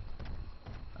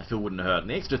 I feel wouldn't hurt. And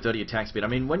the extra 30 attack speed, I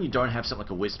mean, when you don't have something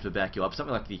like a Wisp to back you up,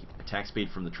 something like the attack speed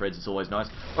from the Treads is always nice.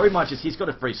 Or he might just, he's got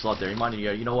a free slot there, he might need to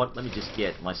go, you know what, let me just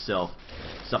get myself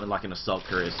something like an Assault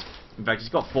Courier. In fact, he's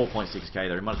got 4.6k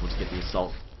there, he might as well just get the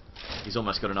Assault. He's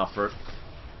almost got enough for it.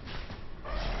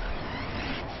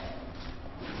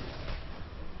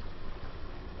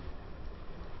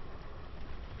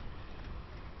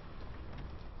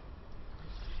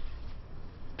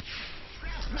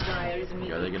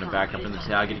 They're going to back up in the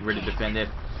tower, getting ready to defend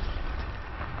there.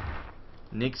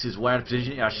 Nyx is way out of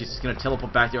position. She's just going to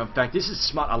teleport back there. In fact, this is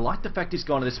smart. I like the fact he's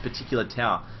gone to this particular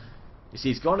tower. You see,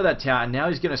 he's gone to that tower, and now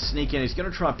he's going to sneak in. He's going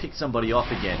to try and pick somebody off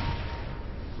again,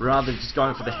 rather than just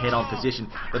going for the head-on position.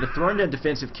 But they're throwing down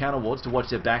defensive counter wards to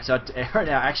watch their backside. Arrow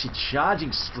now actually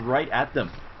charging straight at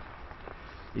them.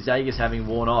 His Aegis having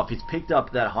worn off. He's picked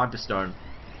up that Hyperstone.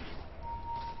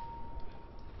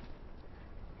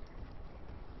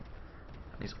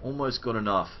 He's almost got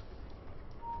enough.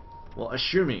 Well,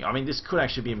 assuming, I mean, this could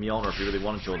actually be a Mjolnir if you really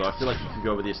wanted to, although I feel like you could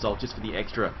go with the Assault just for the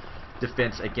extra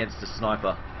defense against the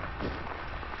Sniper.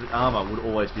 The armor would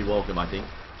always be welcome, I think.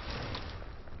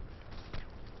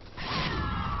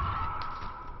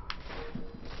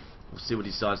 We'll see what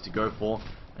he decides to go for.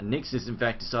 And Nyx has in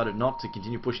fact decided not to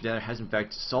continue pushing down. Has in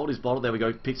fact sold his bottle. There we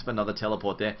go. Picks up another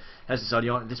teleport there. Has decided,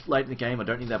 you know, this late in the game, I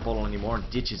don't need that bottle anymore,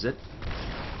 and ditches it.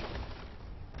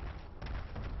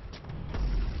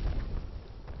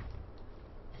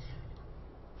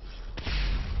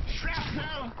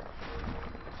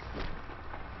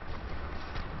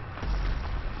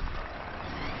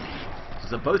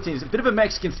 So both teams, a bit of a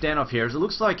Mexican standoff here, as it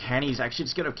looks like Hanny's actually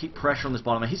just going to keep pressure on this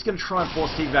bottom, and he's going to try and force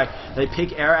TP back. They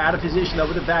pick Era out of position though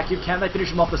with a vacuum. Can they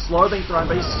finish him off? The slow being thrown,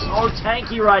 but he's so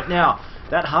tanky right now.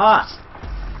 That heart,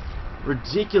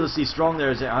 ridiculously strong there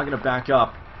as they are going to back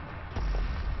up.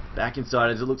 Back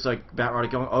inside as it looks like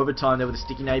Batrider going overtime there with a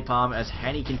sticky napalm as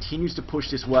Hanny continues to push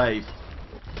this wave.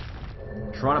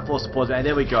 Trying to force the pause, and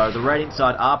there we go. The Radiant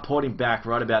side are porting back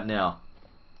right about now.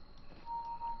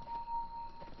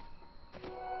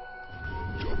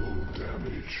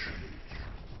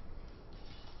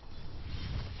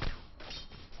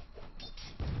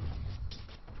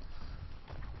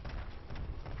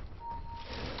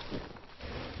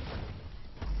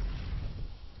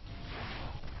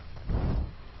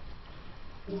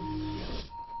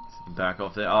 Back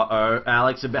off there. Uh-oh.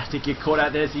 Alex about to get caught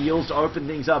out there as he yields to open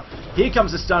things up. Here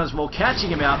comes the stun as well, catching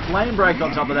him out. Flame break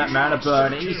on top of that. Mana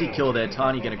burn. Easy kill there.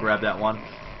 Tiny going to grab that one.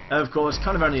 And of course,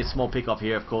 kind of only a small pick off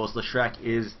here, of course. Leshrac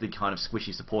is the kind of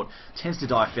squishy support. Tends to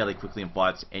die fairly quickly in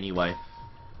fights anyway.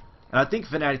 And I think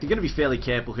Fnatic, they're going to be fairly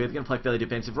careful here. They're going to play fairly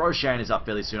defensive. Roshan is up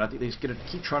fairly soon. I think they're just going to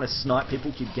keep trying to snipe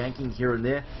people, keep ganking here and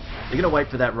there. They're going to wait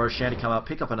for that Roshan to come up,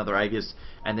 pick up another Aegis,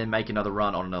 and then make another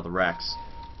run on another Rax.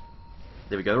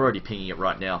 There we go, they're already pinging it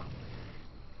right now.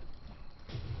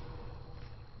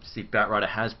 See, Batrider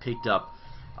has picked up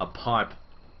a pipe.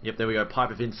 Yep, there we go, pipe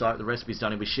of insight. The recipe's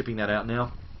done, he'll be shipping that out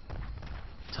now.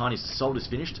 Tiny's Assault is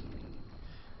finished.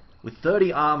 With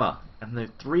 30 armor and the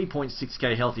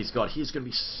 3.6k health he's got, he's going to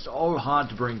be so hard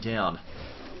to bring down.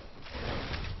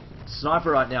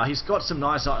 Sniper right now, he's got some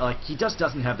nice, like, he just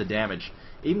doesn't have the damage.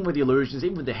 Even with the illusions,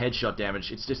 even with the headshot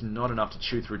damage, it's just not enough to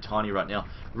chew through Tiny right now.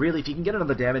 Really, if you can get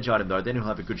another damage item though, then he'll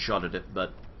have a good shot at it.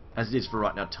 But as it is for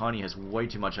right now, Tiny has way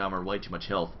too much armor and way too much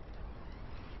health.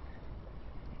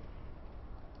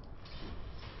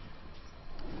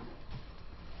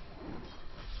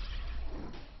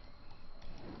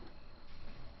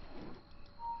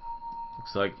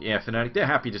 Looks like, yeah, Fnatic, they're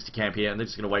happy just to camp here, and they're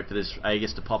just going to wait for this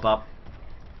Aegis to pop up.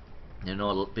 And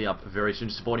it'll be up very soon.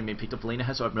 Supporting me, picked up Lena,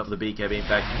 has opened up the BKB. In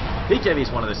fact, BKB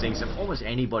is one of those things that almost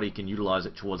anybody can utilize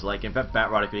it towards late. In fact,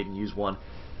 Batrider could even use one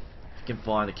if you can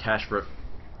find the cash for it,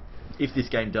 if this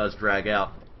game does drag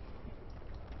out.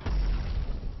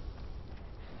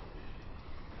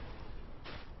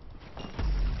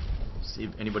 See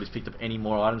if anybody's picked up any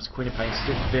more items. Queen of Pain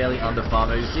still fairly under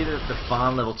farm. You see that the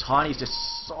farm level, Tiny's just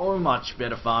so much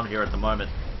better farm here at the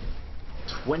moment.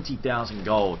 20,000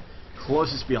 gold.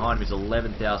 Closest behind him is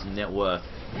 11,000 net worth.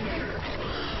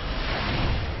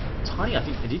 Tiny, I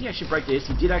think, did he actually break this?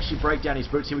 He did actually break down his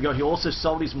boots. Here we go. He also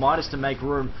sold his Midas to make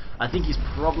room. I think he's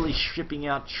probably shipping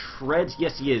out treads.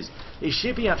 Yes, he is. He's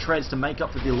shipping out treads to make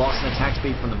up for the loss in attack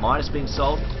speed from the Midas being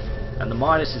sold. And the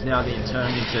minus is now being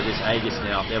turned into this Aegis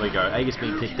now. There we go. Aegis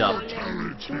being picked up.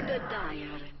 To the dire.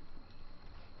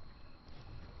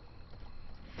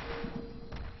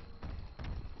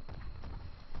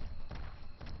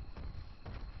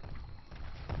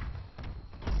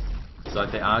 So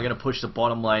they are going to push the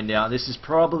bottom lane now. This is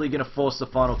probably going to force the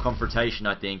final confrontation,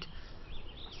 I think.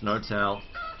 No towel.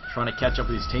 Trying to catch up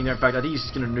with his team there. In fact, I think he's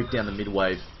just going to nuke down the mid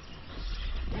wave.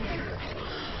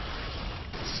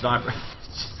 Sniper.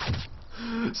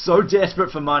 So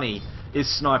desperate for money is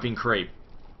sniping creep.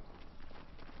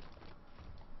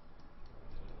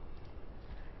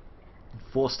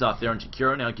 Four stuff there on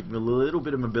Jakiro now, giving him a little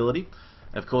bit of mobility.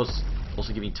 Of course,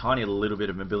 also giving Tiny a little bit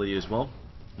of mobility as well.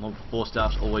 Four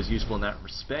staff's always useful in that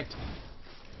respect.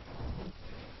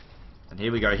 And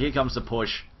here we go. Here comes the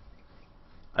push.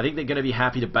 I think they're going to be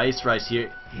happy to base race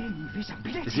here.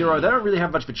 Zero, they don't really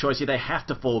have much of a choice here. They have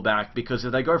to fall back because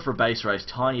if they go for a base race,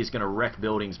 Tiny is going to wreck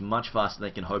buildings much faster than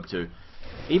they can hope to.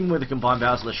 Even with the combined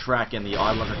powers of the Shrek and the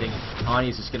Eidolon, I think Tiny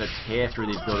is just going to tear through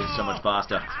these buildings so much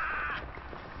faster.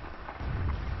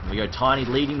 Here we go, Tiny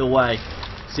leading the way.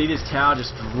 See this tower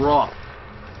just drop.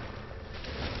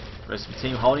 Rest of the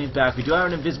team holding it back. We do have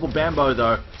an invisible Bambo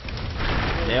though.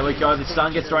 There we go, the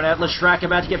stun gets thrown out. Leshrak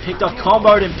about to get picked off,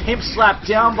 comboed and pimp slapped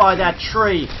down by that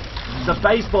tree. The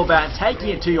baseball bat taking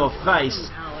it to your face.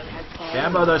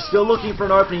 Bambo though still looking for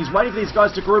an opening. He's waiting for these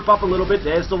guys to group up a little bit.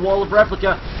 There's the wall of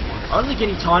replica. Only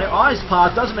getting Tiny. Eyes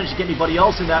path, doesn't manage to get anybody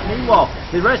else in that. Meanwhile,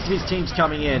 the rest of his team's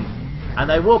coming in. And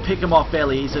they will pick him off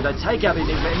fairly easy. They take out the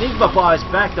Enigma. Enigma buys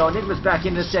back though. Enigma's back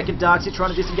into the second Darkseid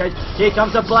trying to disengage. Here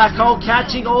comes a black hole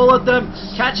catching all of them.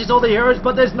 Catches all the heroes,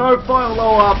 but there's no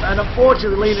follow up. And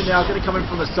unfortunately, Lena now going to come in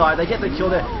from the side. They get the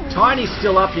kill there. Tiny's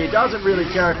still up here. Doesn't really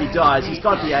care if he dies. He's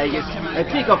got the Aegis. They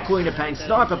pick off Queen of Pain.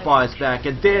 Sniper buys back.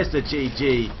 And there's the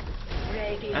GG.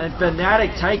 And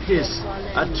Fnatic take this.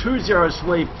 A 2-0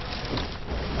 sweep.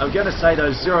 I'm going to say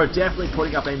though, Zero definitely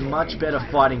putting up a much better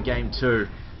fight in game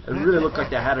 2. It really looked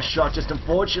like they had a shot, just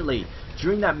unfortunately,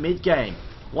 during that mid-game,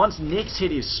 once Nyx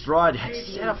hit his stride, had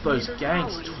set up those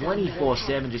ganks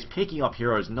 24/7, just picking up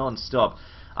heroes non-stop.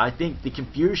 I think the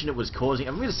confusion it was causing,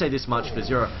 I'm going to say this much for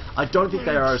Zero, I don't think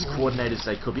they are as coordinated as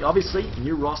they could be. Obviously,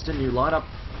 new roster, new lineup,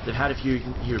 they've had a few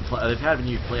new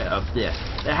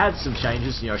they had some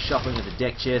changes, you know, shuffling of the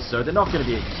deck chairs, so they're not going to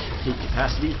be at peak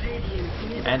capacity.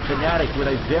 And Fnatic with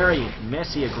a very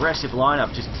messy, aggressive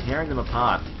lineup, just tearing them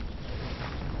apart.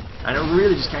 And it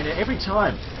really just came to every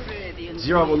time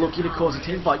Zero were looking to cause a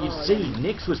team fight, you'd see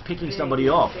Nyx was picking somebody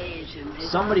off.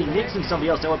 Nyx and somebody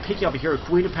else, they were picking up a hero.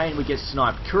 Queen of Pain would get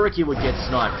sniped, Kuriki would get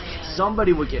sniped,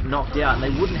 somebody would get knocked out, and they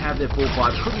wouldn't have their full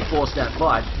fight, couldn't force that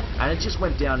fight, and it just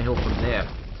went downhill from there.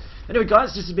 Anyway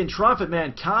guys, this has been Triumphant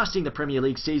Man casting the Premier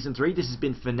League Season 3. This has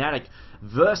been Fnatic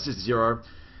versus Zero.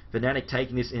 Fnatic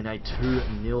taking this in a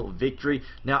 2-0 victory.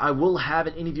 Now, I will have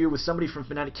an interview with somebody from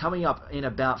Fnatic coming up in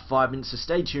about 5 minutes, so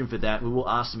stay tuned for that. We will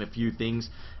ask them a few things,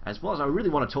 as well as I really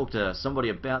want to talk to somebody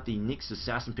about the Nyx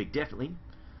Assassin pick, definitely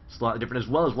slightly different, as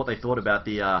well as what they thought about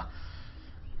the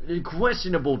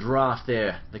questionable draft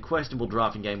there, the questionable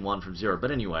draft in Game 1 from Zero.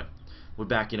 But anyway, we're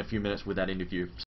back in a few minutes with that interview.